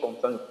choses comme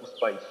ça ne poussent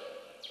pas ici.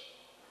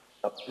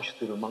 Ça pousse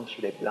seulement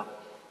chez les blancs.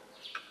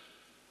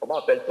 Comment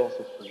appelle-t-on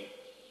ce fruit?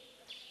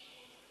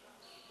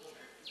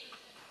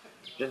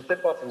 Je ne sais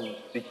pas pour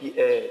ce qui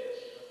est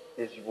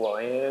des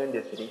Ivoiriens,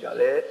 des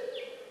Sénégalais,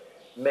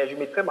 mais je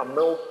mettrai ma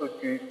main au feu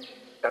que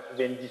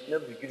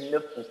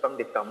 99,9%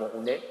 des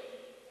Camerounais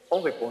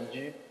ont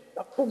répondu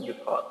la pomme de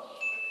phrase.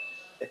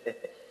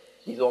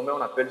 Désormais,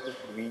 on appelle ce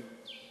fruit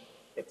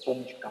les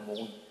pommes du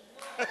Cameroun.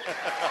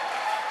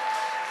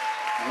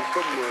 Nous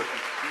sommes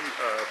ici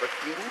à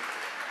Bachingou,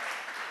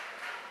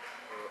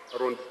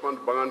 arrondissement de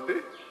Banganté,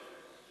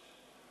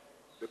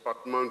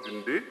 département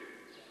d'Undé.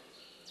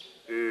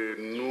 Et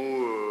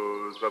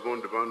nous avons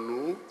devant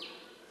nous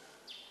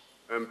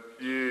un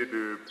pied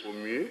de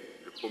pommier,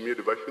 le pommier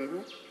de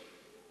Bachingou,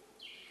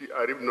 qui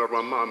arrive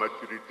normalement à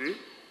maturité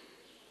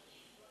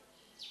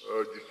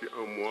d'ici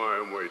un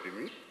mois et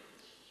demi.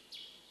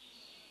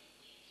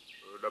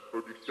 La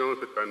production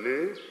cette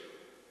année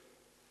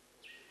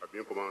a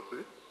bien commencé.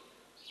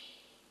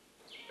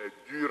 Elle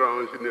dure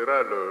en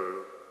général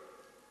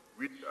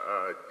 8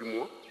 à 10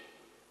 mois.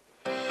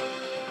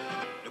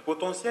 Le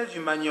potentiel du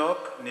manioc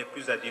n'est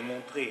plus à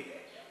démontrer.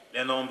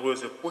 Les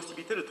nombreuses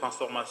possibilités de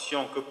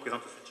transformation que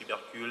présente ce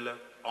tubercule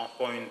en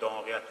font une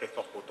denrée à très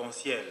fort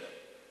potentiel.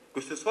 Que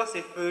ce soit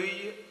ses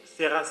feuilles,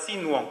 ses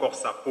racines ou encore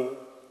sa peau,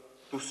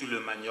 tout sur le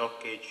manioc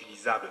est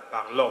utilisable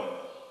par l'homme.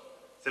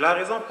 C'est la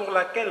raison pour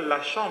laquelle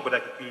la Chambre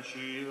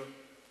d'agriculture,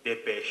 des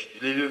pêches,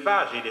 de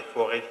l'élevage et des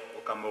forêts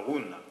au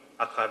Cameroun,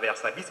 à travers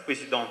sa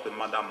vice-présidente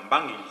Mme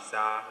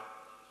Banguélissar,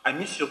 a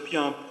mis sur pied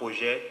un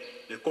projet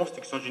de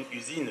construction d'une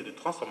usine de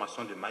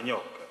transformation de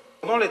manioc.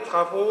 Pendant les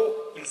travaux,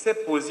 il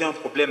s'est posé un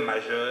problème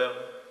majeur,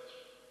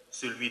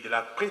 celui de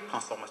la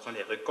pré-transformation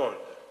des récoltes.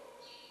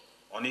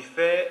 En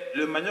effet,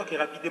 le manioc est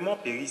rapidement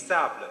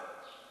périssable.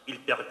 Il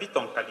perd vite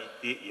en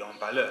qualité et en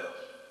valeur.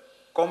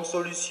 Comme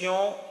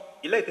solution,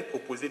 il a été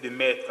proposé de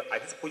mettre à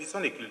disposition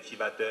des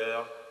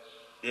cultivateurs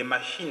des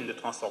machines de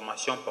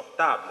transformation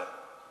portables.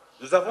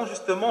 Nous avons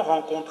justement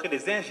rencontré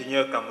des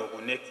ingénieurs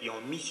camerounais qui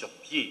ont mis sur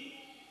pied,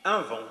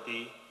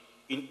 inventé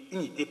une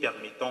unité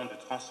permettant de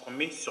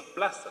transformer sur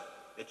place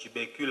les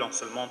tubercules en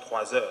seulement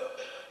 3 heures.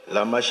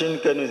 La machine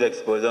que nous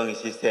exposons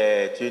ici,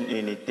 c'est une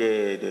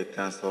unité de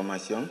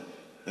transformation,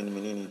 une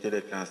mini-unité de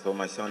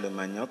transformation de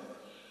manioc.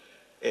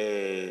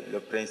 Et le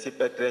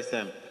principe est très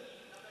simple.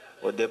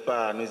 Au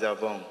départ, nous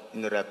avons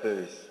une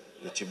râpeuse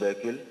de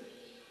tubercules.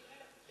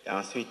 Et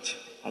ensuite,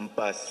 on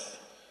passe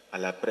à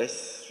la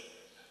presse.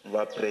 On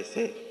va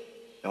presser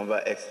et on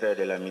va extraire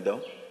de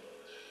l'amidon.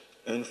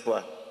 Une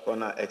fois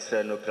qu'on a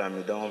extrait notre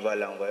amidon, on va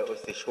l'envoyer au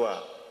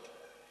séchoir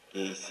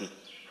qui est ici.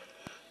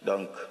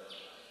 Donc,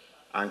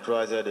 en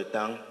 3 heures de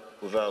temps,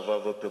 vous pouvez avoir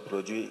votre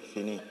produit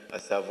fini, à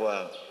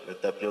savoir le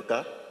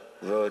tapioca.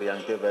 Vous pouvez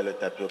orienter vers le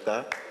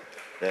tapioca,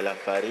 vers la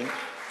farine,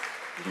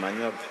 du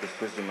manioc, des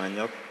sources du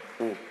manioc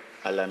ou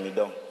à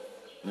l'amidon,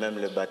 même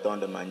le bâton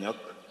de manioc,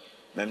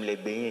 même les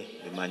beignets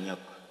de manioc.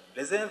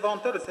 Les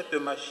inventeurs de cette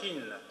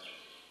machine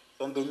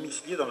sont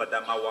domiciliés dans la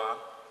Damawa,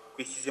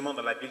 précisément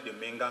dans la ville de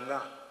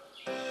Menganga.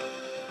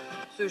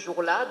 Ce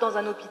jour-là, dans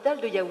un hôpital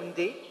de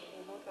Yaoundé,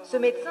 ce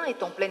médecin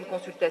est en pleine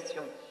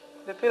consultation.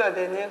 Depuis la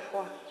dernière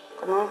fois,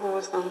 comment vous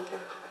vous sentez?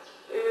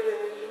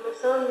 Je me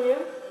sens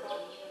mieux.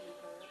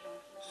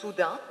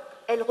 Soudain,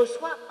 elle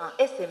reçoit un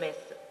SMS.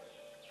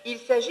 Il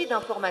s'agit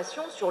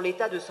d'informations sur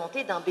l'état de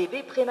santé d'un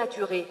bébé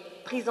prématuré,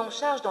 pris en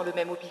charge dans le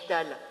même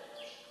hôpital.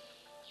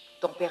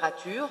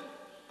 Température,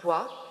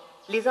 poids,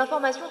 les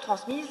informations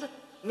transmises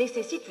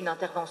nécessitent une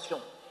intervention.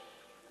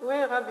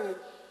 Oui, Rabbi.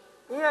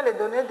 Il y a les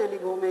données de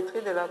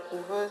l'hygrométrie de la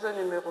couveuse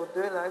numéro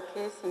 2 là, qui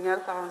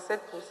signale 47%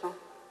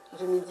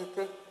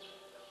 d'humidité.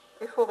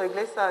 Il faut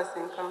régler ça à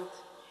 50.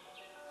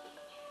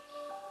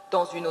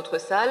 Dans une autre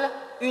salle,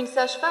 une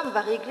sage-femme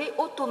va régler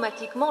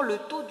automatiquement le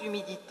taux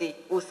d'humidité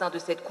au sein de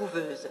cette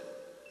couveuse,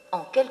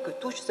 en quelques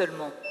touches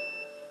seulement.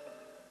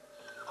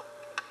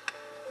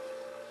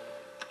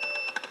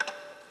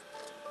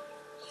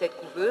 Cette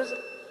couveuse,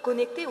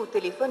 connectée au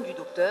téléphone du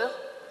docteur,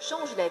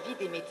 change la vie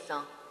des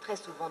médecins, très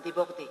souvent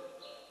débordés.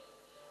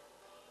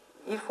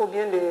 Il faut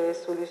bien des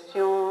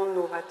solutions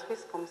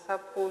novatrices comme ça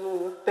pour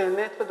nous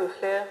permettre de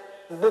faire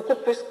beaucoup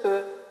plus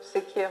que ce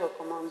qui est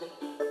recommandé.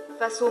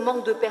 Face au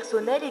manque de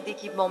personnel et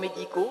d'équipements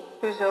médicaux,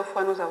 plusieurs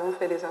fois nous avons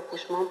fait des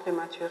accouchements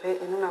prématurés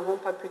et nous n'avons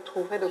pas pu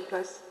trouver de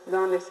place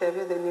dans les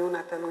services de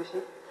néonatologie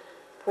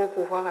pour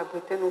pouvoir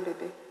abriter nos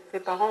bébés. Ses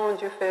parents ont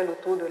dû faire le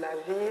tour de la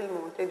ville,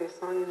 monter,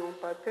 descendre, ils n'ont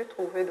pas pu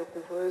trouver de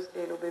couveuse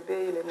et le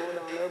bébé il est mort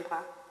dans leurs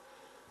bras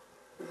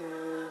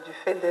du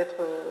fait d'être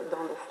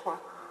dans le froid.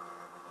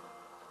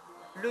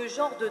 Le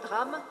genre de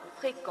drame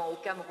fréquent au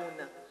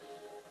Cameroun.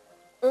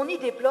 On y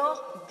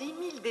déplore 10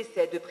 000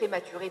 décès de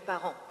prématurés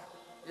par an.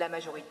 La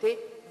majorité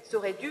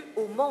serait due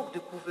au manque de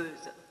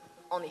couveuses.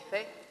 En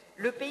effet,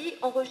 le pays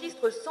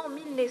enregistre 100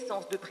 000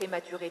 naissances de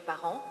prématurés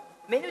par an,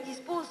 mais ne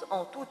dispose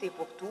en tout et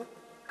pour tout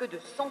que de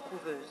 100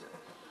 couveuses.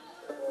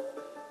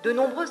 De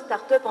nombreuses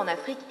start-up en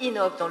Afrique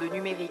innovent dans le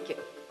numérique.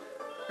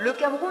 Le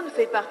Cameroun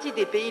fait partie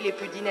des pays les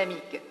plus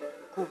dynamiques.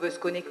 Couveuses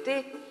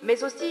connectées,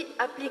 mais aussi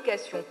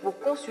applications pour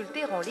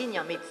consulter en ligne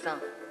un médecin.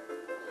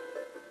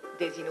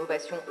 Des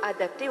innovations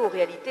adaptées aux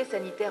réalités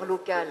sanitaires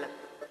locales.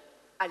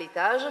 À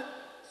l'étage,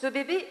 ce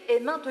bébé est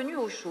maintenu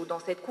au chaud dans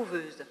cette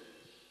couveuse,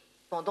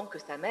 pendant que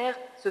sa mère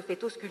se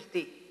fait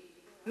ausculter.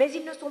 Mais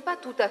ils ne sont pas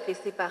tout à fait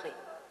séparés.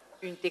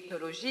 Une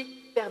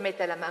technologie permet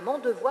à la maman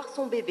de voir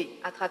son bébé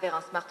à travers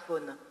un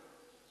smartphone.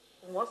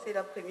 Pour moi, c'est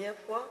la première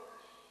fois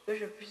que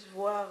je puisse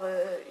voir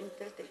une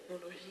telle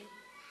technologie.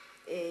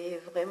 Et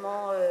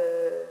vraiment,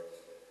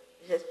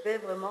 j'espère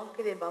vraiment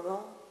que les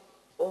mamans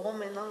auront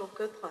maintenant le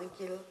cœur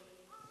tranquille.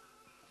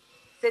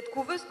 Cette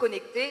couveuse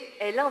connectée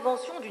est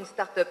l'invention d'une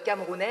start-up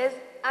camerounaise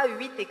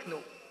A8 Techno.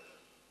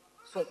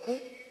 Son coût,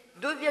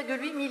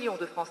 2,8 millions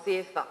de francs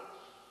CFA.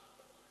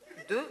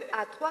 2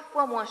 à 3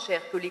 fois moins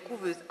cher que les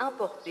couveuses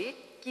importées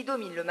qui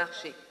dominent le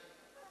marché.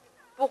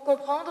 Pour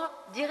comprendre,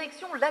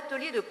 direction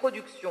l'atelier de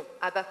production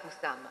à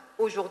Bafoussam.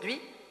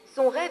 Aujourd'hui,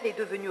 son rêve est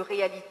devenu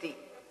réalité.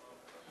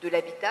 De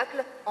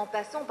l'habitacle, en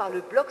passant par le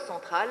bloc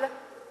central,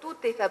 tout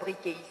est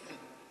fabriqué ici.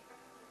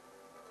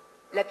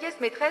 La pièce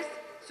maîtresse,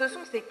 ce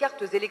sont ces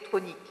cartes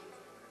électroniques.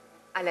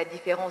 À la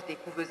différence des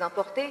couveuses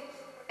importées,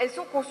 elles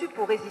sont conçues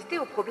pour résister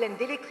aux problèmes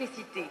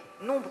d'électricité,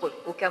 nombreux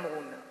au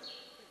Cameroun.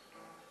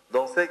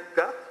 Dans ces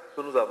cartes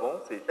que nous avons,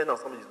 c'est un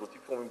ensemble de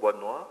dispositifs comme une boîte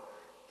noire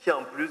qui,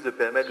 en plus de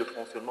permettre le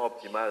fonctionnement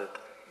optimal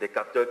des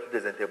capteurs, toutes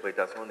les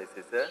interprétations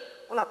nécessaires,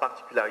 ont la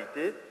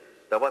particularité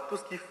d'avoir tout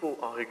ce qu'il faut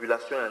en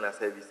régulation et en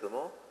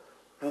asservissement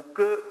pour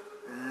que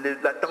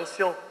la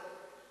tension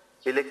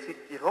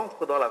électrique qui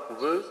rentre dans la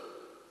couveuse,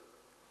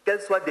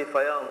 qu'elle soit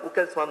défaillante ou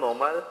qu'elle soit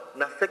normale,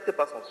 n'affecte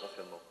pas son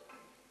fonctionnement.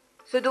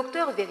 Ce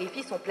docteur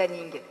vérifie son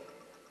planning.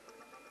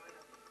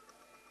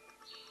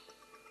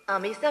 Un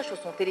message sur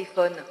son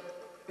téléphone,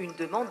 une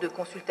demande de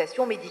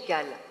consultation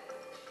médicale.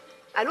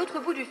 À l'autre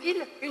bout du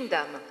fil, une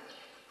dame.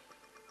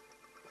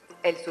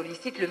 Elle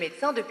sollicite le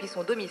médecin depuis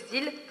son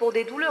domicile pour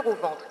des douleurs au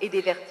ventre et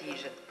des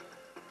vertiges.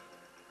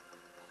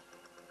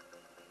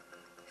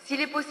 S'il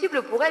est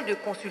possible pour elle de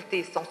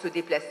consulter sans se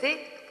déplacer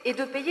et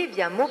de payer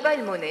via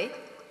mobile money,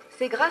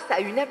 c'est grâce à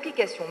une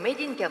application Made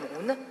in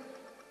Cameroun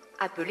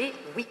appelée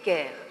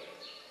WeCare.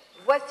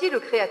 Voici le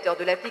créateur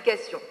de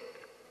l'application,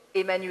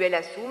 Emmanuel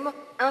Assoum,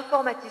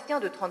 informaticien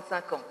de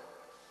 35 ans.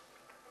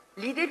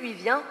 L'idée lui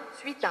vient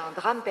suite à un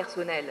drame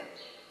personnel.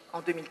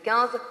 En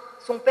 2015,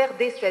 son père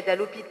décède à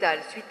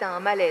l'hôpital suite à un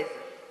malaise.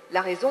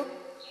 La raison ?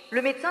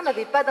 Le médecin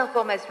n'avait pas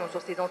d'informations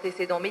sur ses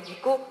antécédents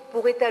médicaux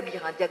pour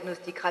établir un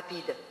diagnostic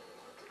rapide.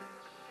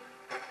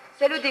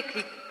 C'est le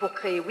déclic pour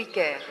créer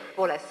WeCare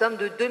pour la somme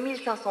de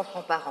 2500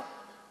 francs par an.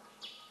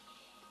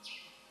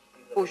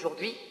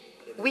 Aujourd'hui,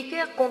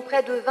 WeCare compte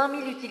près de 20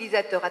 000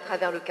 utilisateurs à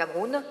travers le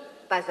Cameroun,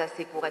 pas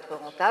assez pour être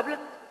rentable,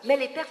 mais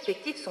les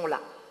perspectives sont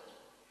là.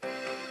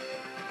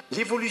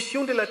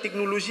 L'évolution de la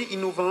technologie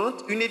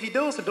innovante, une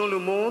évidence dans le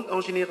monde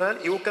en général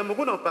et au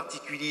Cameroun en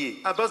particulier.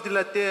 À base de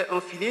la terre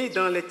enfilée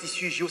dans les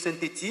tissus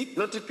géosynthétiques,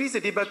 l'entreprise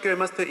Débacker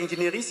Master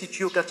Engineering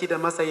située au quartier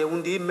d'Amas à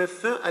Yaoundé met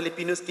fin à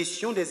l'épineuse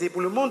question des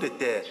éboulements de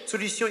terre.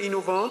 Solution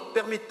innovante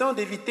permettant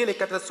d'éviter les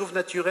catastrophes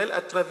naturelles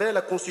à travers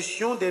la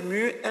construction des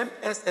murs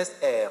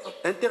MSSR.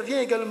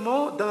 Intervient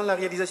également dans la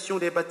réalisation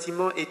des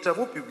bâtiments et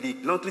travaux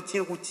publics.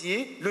 L'entretien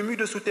routier, le mur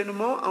de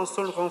soutènement en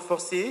sol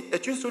renforcé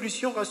est une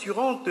solution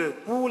rassurante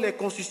pour les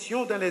constructions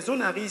dans les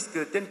zones à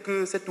risque, telles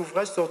que cet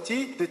ouvrage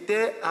sorti de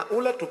terre à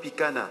Ola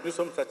Tropicana. Nous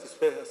sommes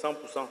satisfaits à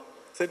 100%.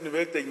 Cette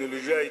nouvelle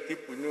technologie a été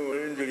pour nous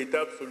une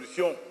véritable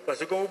solution. Parce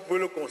que comme vous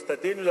pouvez le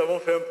constater, nous avons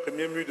fait un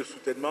premier mur de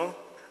soutènement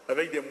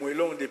avec des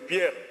moellons, des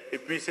pierres. Et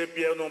puis ces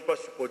pierres n'ont pas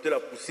supporté la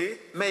poussée.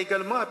 Mais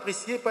également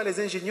appréciées par les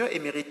ingénieurs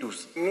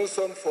éméritus. Nous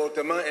sommes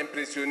fortement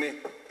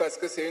impressionnés parce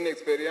que c'est une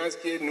expérience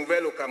qui est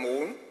nouvelle au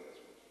Cameroun.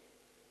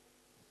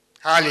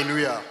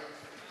 Alléluia.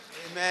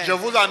 Amen. Je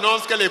vous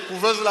annonce que les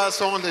couveuses là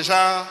sont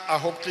déjà à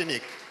Hope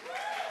Clinic.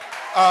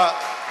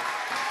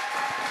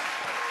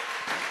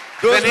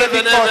 Venez,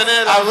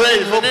 la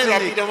veille, venez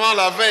rapidement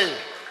la veille.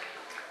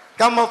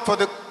 Come up for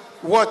the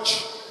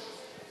watch.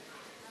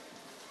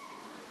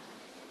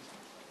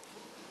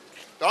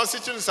 Donc si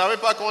tu ne savais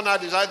pas qu'on a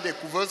déjà des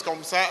couveuses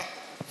comme ça,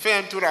 fais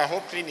un tour à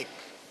Hope Clinic.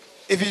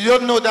 If you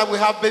don't know that we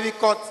have baby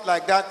cots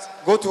like that,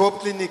 go to Hope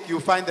Clinic,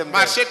 you'll find them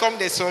there. Marchez comme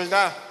des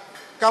soldats.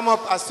 Come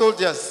up as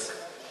soldiers.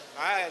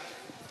 Ouais.